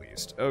good at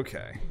least.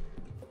 Okay.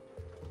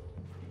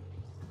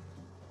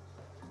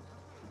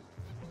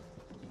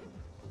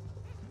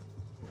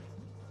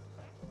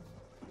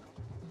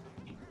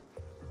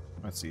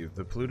 Let's see,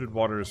 the polluted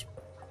water's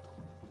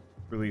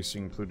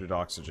releasing polluted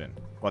oxygen.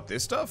 What,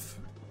 this stuff?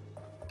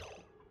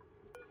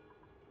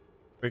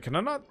 Wait, can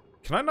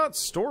I not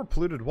store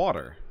polluted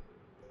water?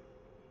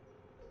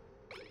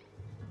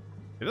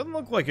 It doesn't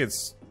look like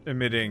it's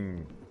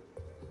emitting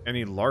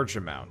any large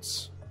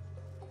amounts.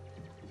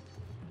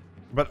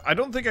 But I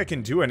don't think I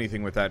can do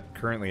anything with that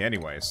currently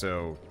anyway,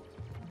 so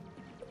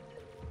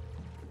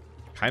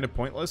kind of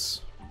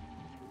pointless.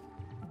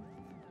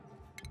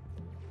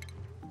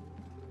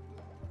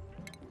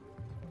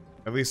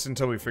 At least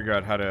until we figure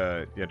out how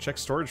to, yeah, check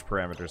storage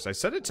parameters. I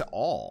set it to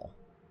all.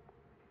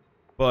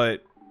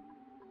 But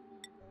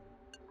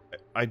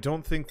I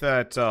don't think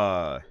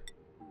that,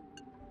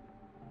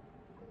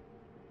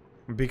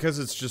 because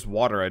it's just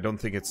water, I don't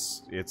think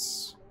it's...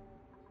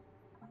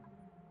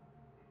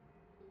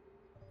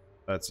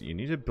 You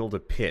need to build a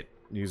pit.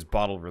 Use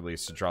bottle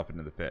release to drop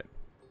into the pit.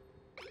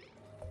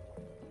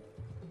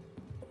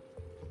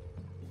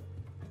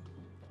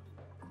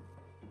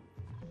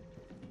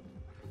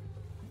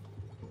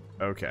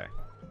 Okay.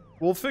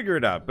 We'll figure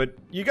it out, but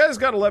you guys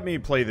gotta let me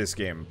play this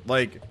game.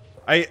 Like,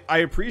 I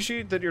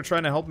appreciate that you're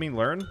trying to help me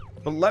learn,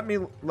 but let me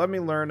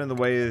learn in the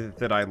way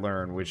that I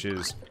learn, which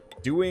is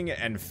doing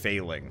and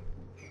failing.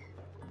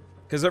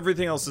 Because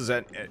everything else is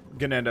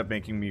gonna end up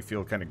making me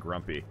feel kind of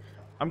grumpy.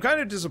 I'm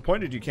kind of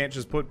disappointed you can't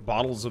just put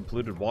bottles of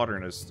polluted water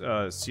in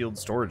a sealed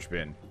storage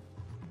bin.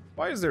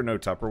 Why is there no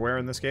Tupperware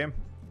in this game?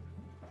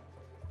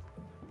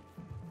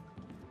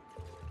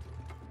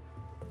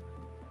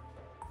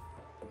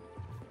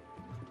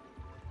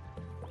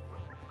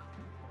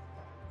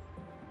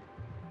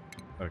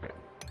 Okay,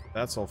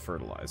 that's all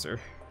fertilizer.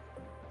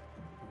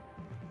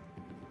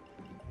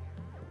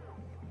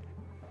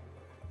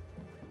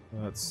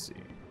 Let's see.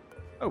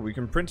 Oh, we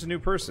can print a new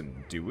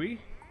person, do we?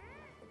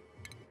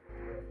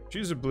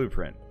 Choose a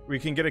blueprint. We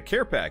can get a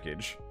care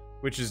package,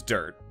 which is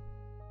dirt.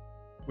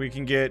 We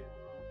can get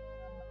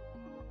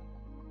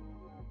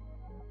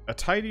a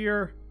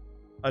tidier,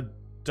 a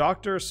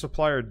doctor,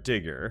 supplier,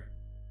 digger.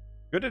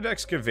 Good at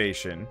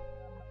excavation.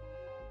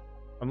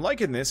 I'm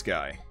liking this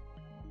guy.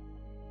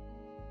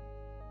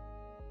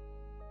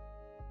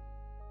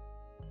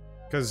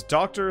 Because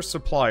doctor,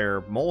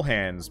 supplier, mole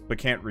hands, but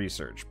can't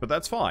research. But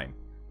that's fine.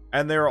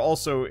 And they're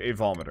also a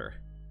vomiter.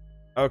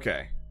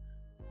 Okay.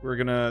 We're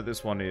gonna...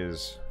 This one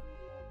is...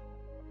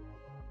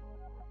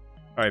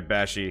 Alright,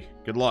 Bashy.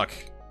 Good luck.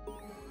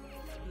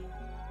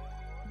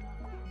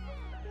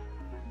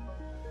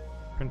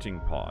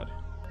 Printing pod.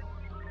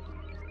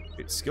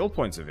 Wait, skill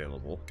points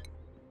available.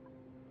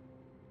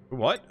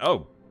 What?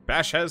 Oh,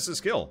 Bash has a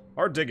skill.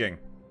 Hard digging.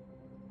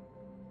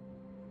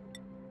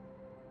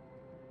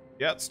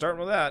 Yeah, starting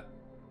with that.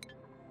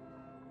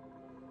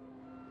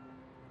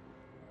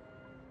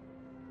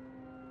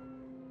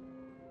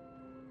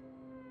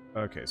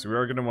 Okay, so we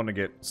are going to want to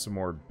get some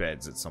more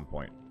beds at some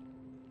point.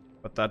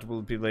 But that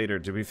will be later.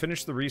 Did we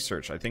finish the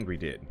research? I think we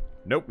did.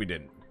 Nope, we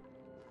didn't.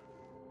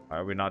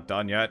 Are we not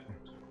done yet?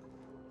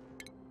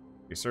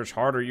 Research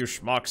harder, you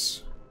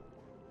schmucks.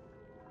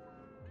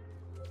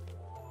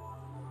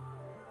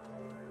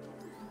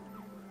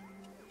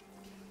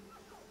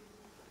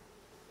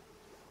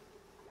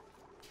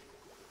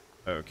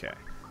 Okay.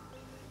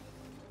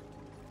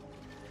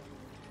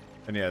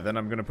 And yeah, then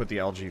I'm going to put the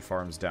algae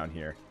farms down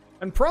here.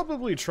 And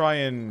probably try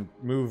and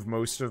move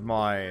most of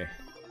my... I'm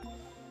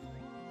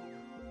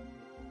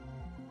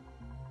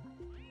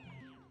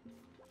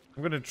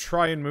going to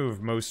try and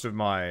move most of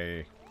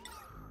my...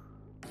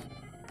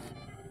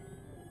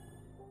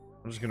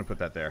 I'm just going to put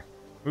that there.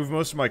 Move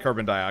most of my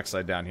carbon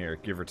dioxide down here,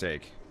 give or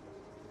take.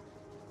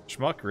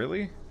 Schmuck,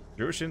 really?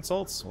 Jewish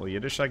insults? Well,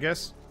 Yiddish, I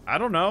guess? I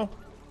don't know.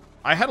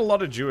 I had a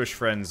lot of Jewish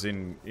friends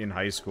in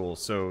high school,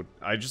 so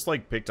I just,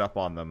 like, picked up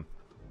on them.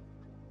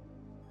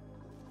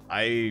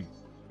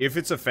 If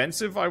it's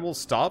offensive, I will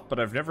stop, but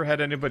I've never had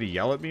anybody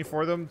yell at me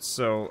for them,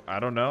 so I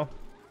don't know.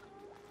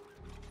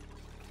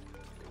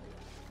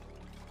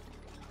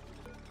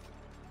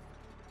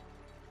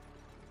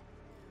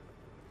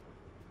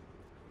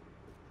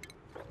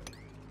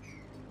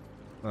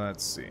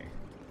 Let's see.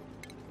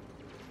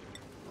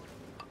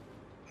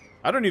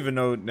 I don't even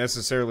know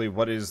necessarily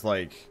what is,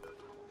 like,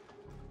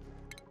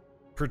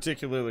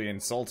 particularly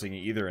insulting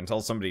either until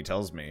somebody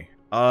tells me.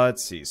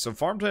 Let's see. So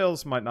farm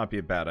tiles might not be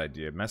a bad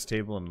idea. Mess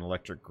table and an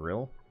electric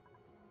grill.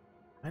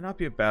 Might not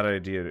be a bad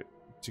idea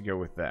to go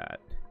with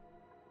that.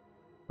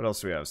 What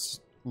else do we have?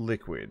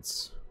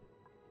 Liquids.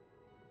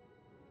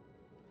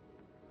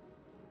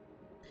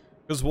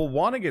 Because we'll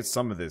want to get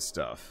some of this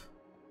stuff.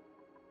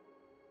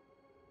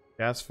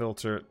 Gas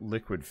filter,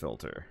 liquid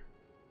filter.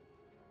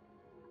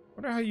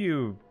 Wonder how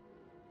you...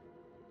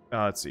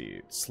 let's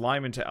see.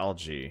 Slime into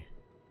algae.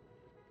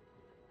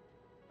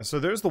 So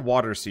there's the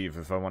water sieve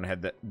if I want to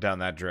head down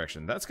that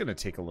direction. That's going to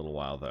take a little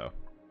while, though.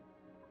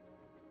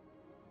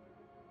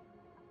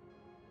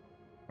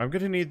 I'm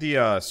going to need the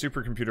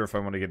supercomputer if I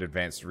want to get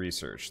advanced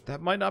research.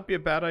 That might not be a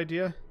bad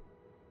idea.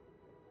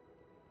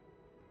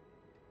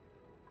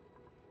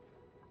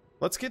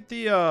 Let's get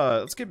the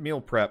let's get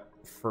meal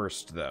prep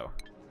first, though.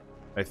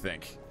 I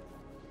think.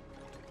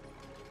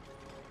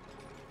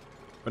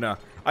 But no,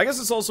 I guess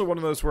it's also one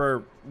of those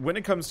where when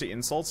it comes to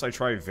insults, I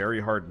try very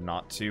hard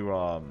not to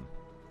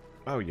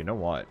oh, you know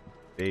what?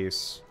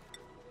 Base.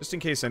 Just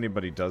in case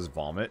anybody does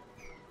vomit.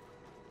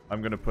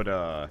 I'm going to put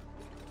a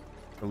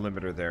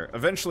limiter there.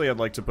 Eventually, I'd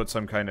like to put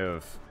some kind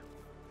of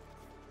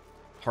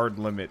hard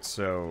limit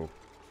so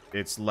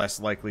it's less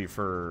likely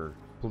for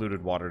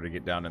polluted water to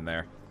get down in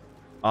there.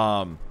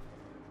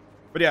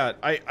 But yeah,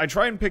 I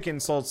try and pick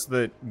insults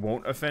that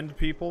won't offend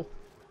people.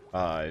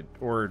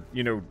 Or,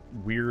 you know,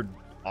 weird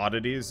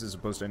oddities as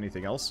opposed to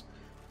anything else.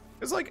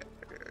 It's like...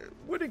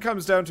 when it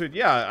comes down to it,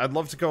 yeah, I'd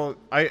love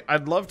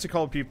to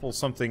call people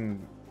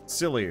something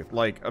silly.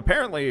 Like,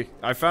 apparently,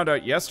 I found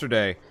out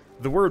yesterday,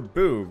 the word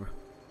boob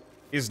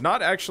is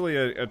not actually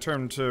a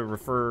term to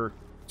refer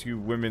to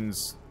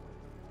women's,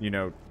 you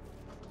know,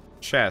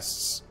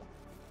 chests.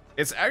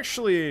 It's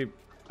actually,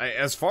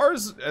 as far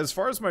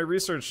as my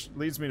research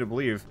leads me to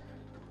believe,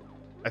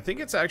 I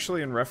think it's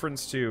actually in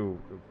reference to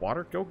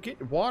water. Go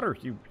get water,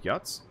 you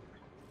yuts.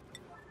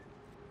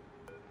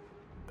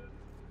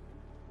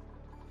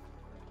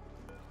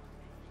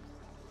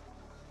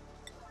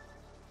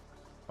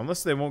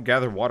 Unless they won't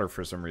gather water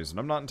for some reason.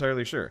 I'm not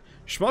entirely sure.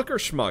 Schmuck or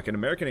schmuck in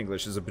American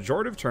English is a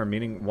pejorative term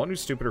meaning one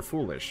who's stupid or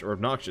foolish, or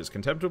obnoxious,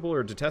 contemptible,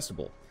 or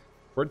detestable.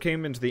 The word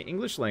came into the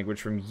English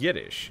language from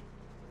Yiddish,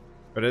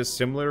 but has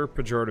similar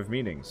pejorative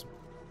meanings.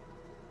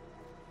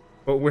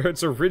 but where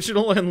its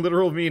original and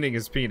literal meaning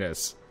is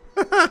penis.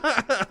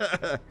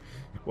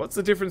 What's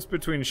the difference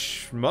between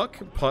schmuck,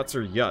 putz,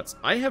 or yuts?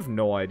 I have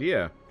no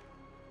idea.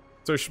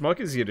 So schmuck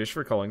is Yiddish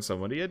for calling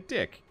somebody a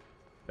dick.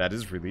 That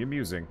is really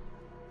amusing.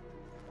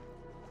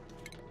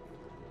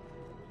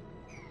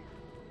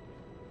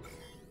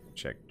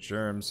 Check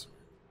germs.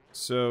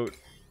 So...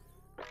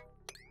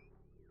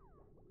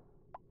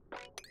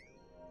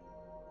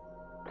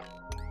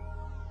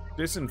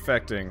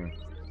 disinfecting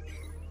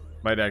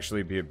might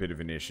actually be a bit of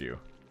an issue.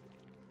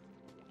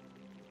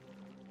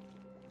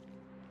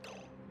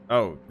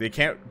 Oh, they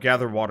can't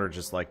gather water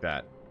just like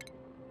that.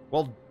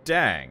 Well,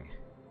 dang.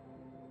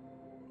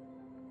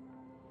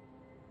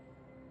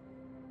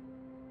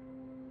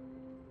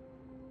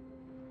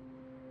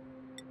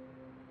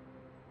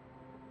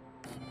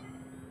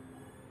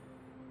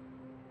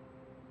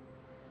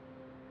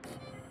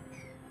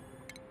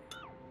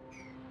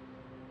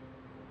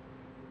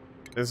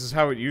 This is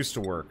how it used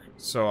to work,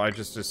 so I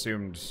just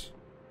assumed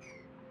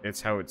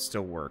it's how it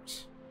still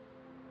worked.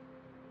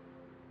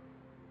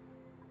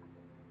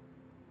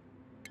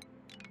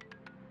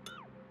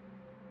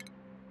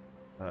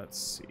 Let's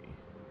see.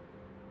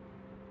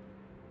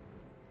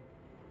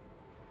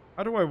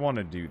 How do I want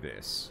to do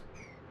this?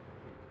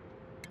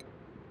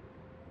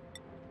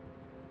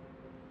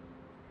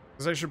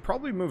 Because I should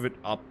probably move it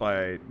up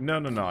by...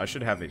 No, I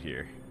should have it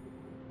here.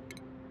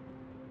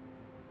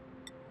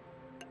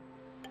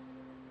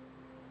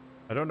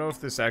 I don't know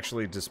if this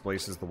actually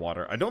displaces the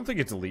water. I don't think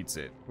it deletes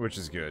it, which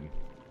is good.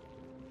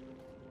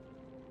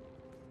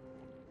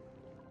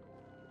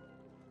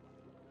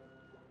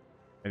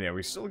 And yeah,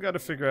 we still got to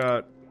figure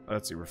out...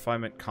 Let's see,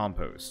 refinement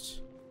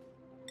compost.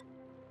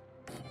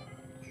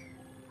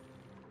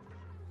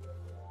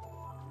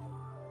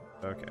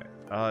 Okay.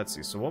 Let's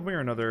see. So one way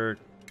or another,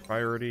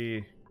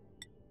 priority...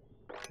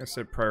 I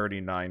said priority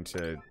 9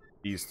 to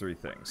these 3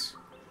 things.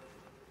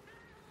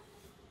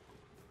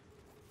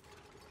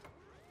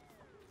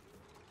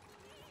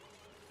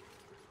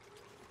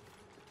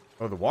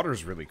 Oh, the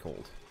water's really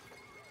cold.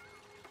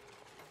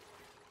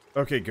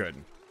 Okay, good.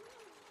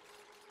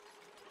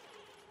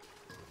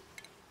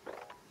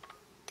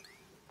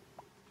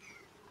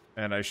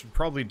 And I should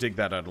probably dig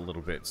that out a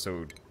little bit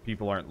so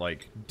people aren't,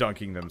 like,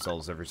 dunking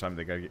themselves every time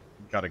they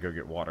gotta go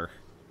get water.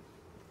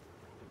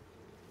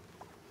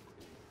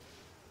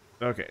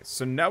 Okay,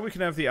 so now we can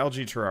have the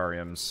algae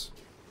terrariums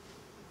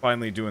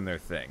finally doing their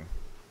thing.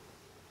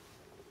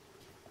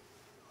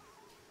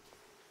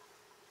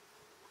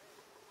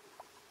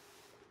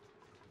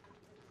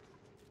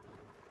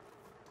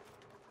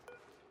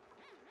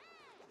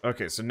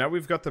 Okay, so now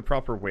we've got the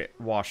proper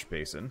wash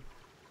basin.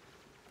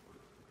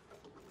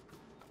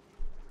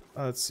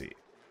 Let's see.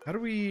 How do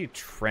we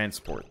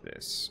transport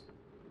this?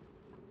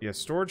 Yeah,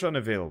 storage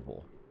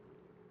unavailable.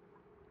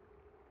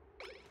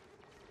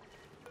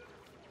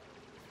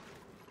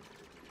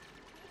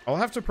 I'll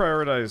have to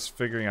prioritize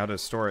figuring out how to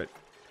store it.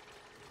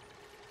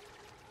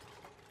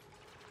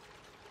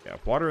 Yeah,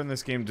 water in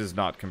this game does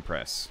not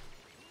compress.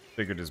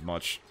 Figured as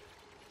much.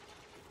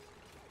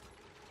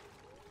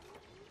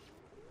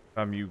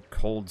 You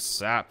cold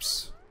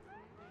saps.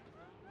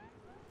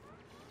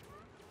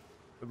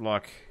 Good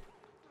luck.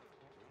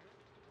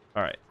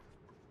 Alright.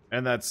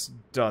 And that's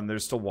done.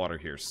 There's still water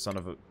here, son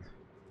of a...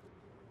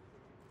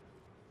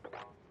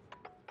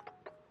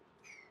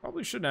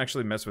 Probably shouldn't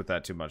actually mess with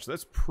that too much.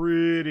 That's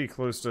pretty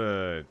close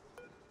to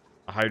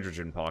a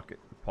hydrogen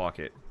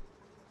pocket.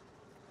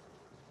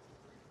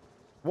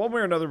 One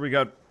way or another,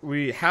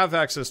 we have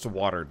access to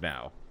water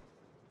now.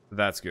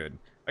 That's good.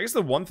 I guess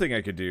the one thing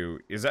I could do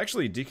is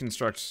actually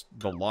deconstruct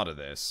the lot of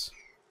this.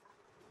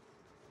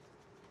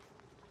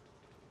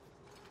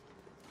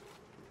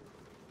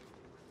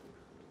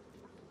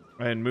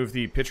 And move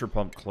the pitcher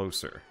pump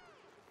closer.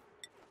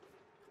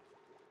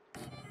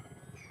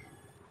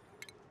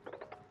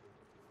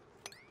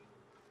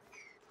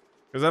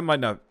 Because that might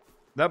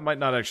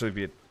not actually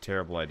be a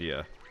terrible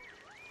idea.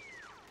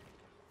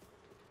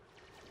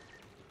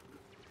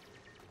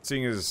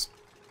 Seeing as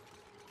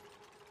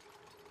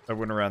I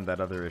went around that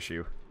other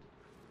issue.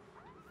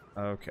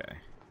 Okay.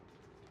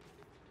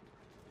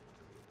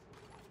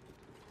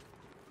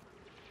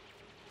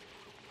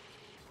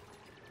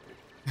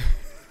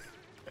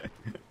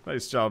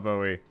 Nice job,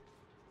 Bowie.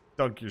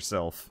 Dunk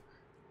yourself.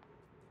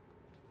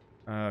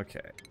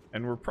 Okay.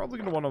 And we're probably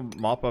going to want to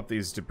mop up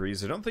these debris.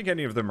 I don't think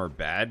any of them are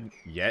bad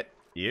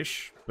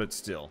yet-ish, but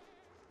still.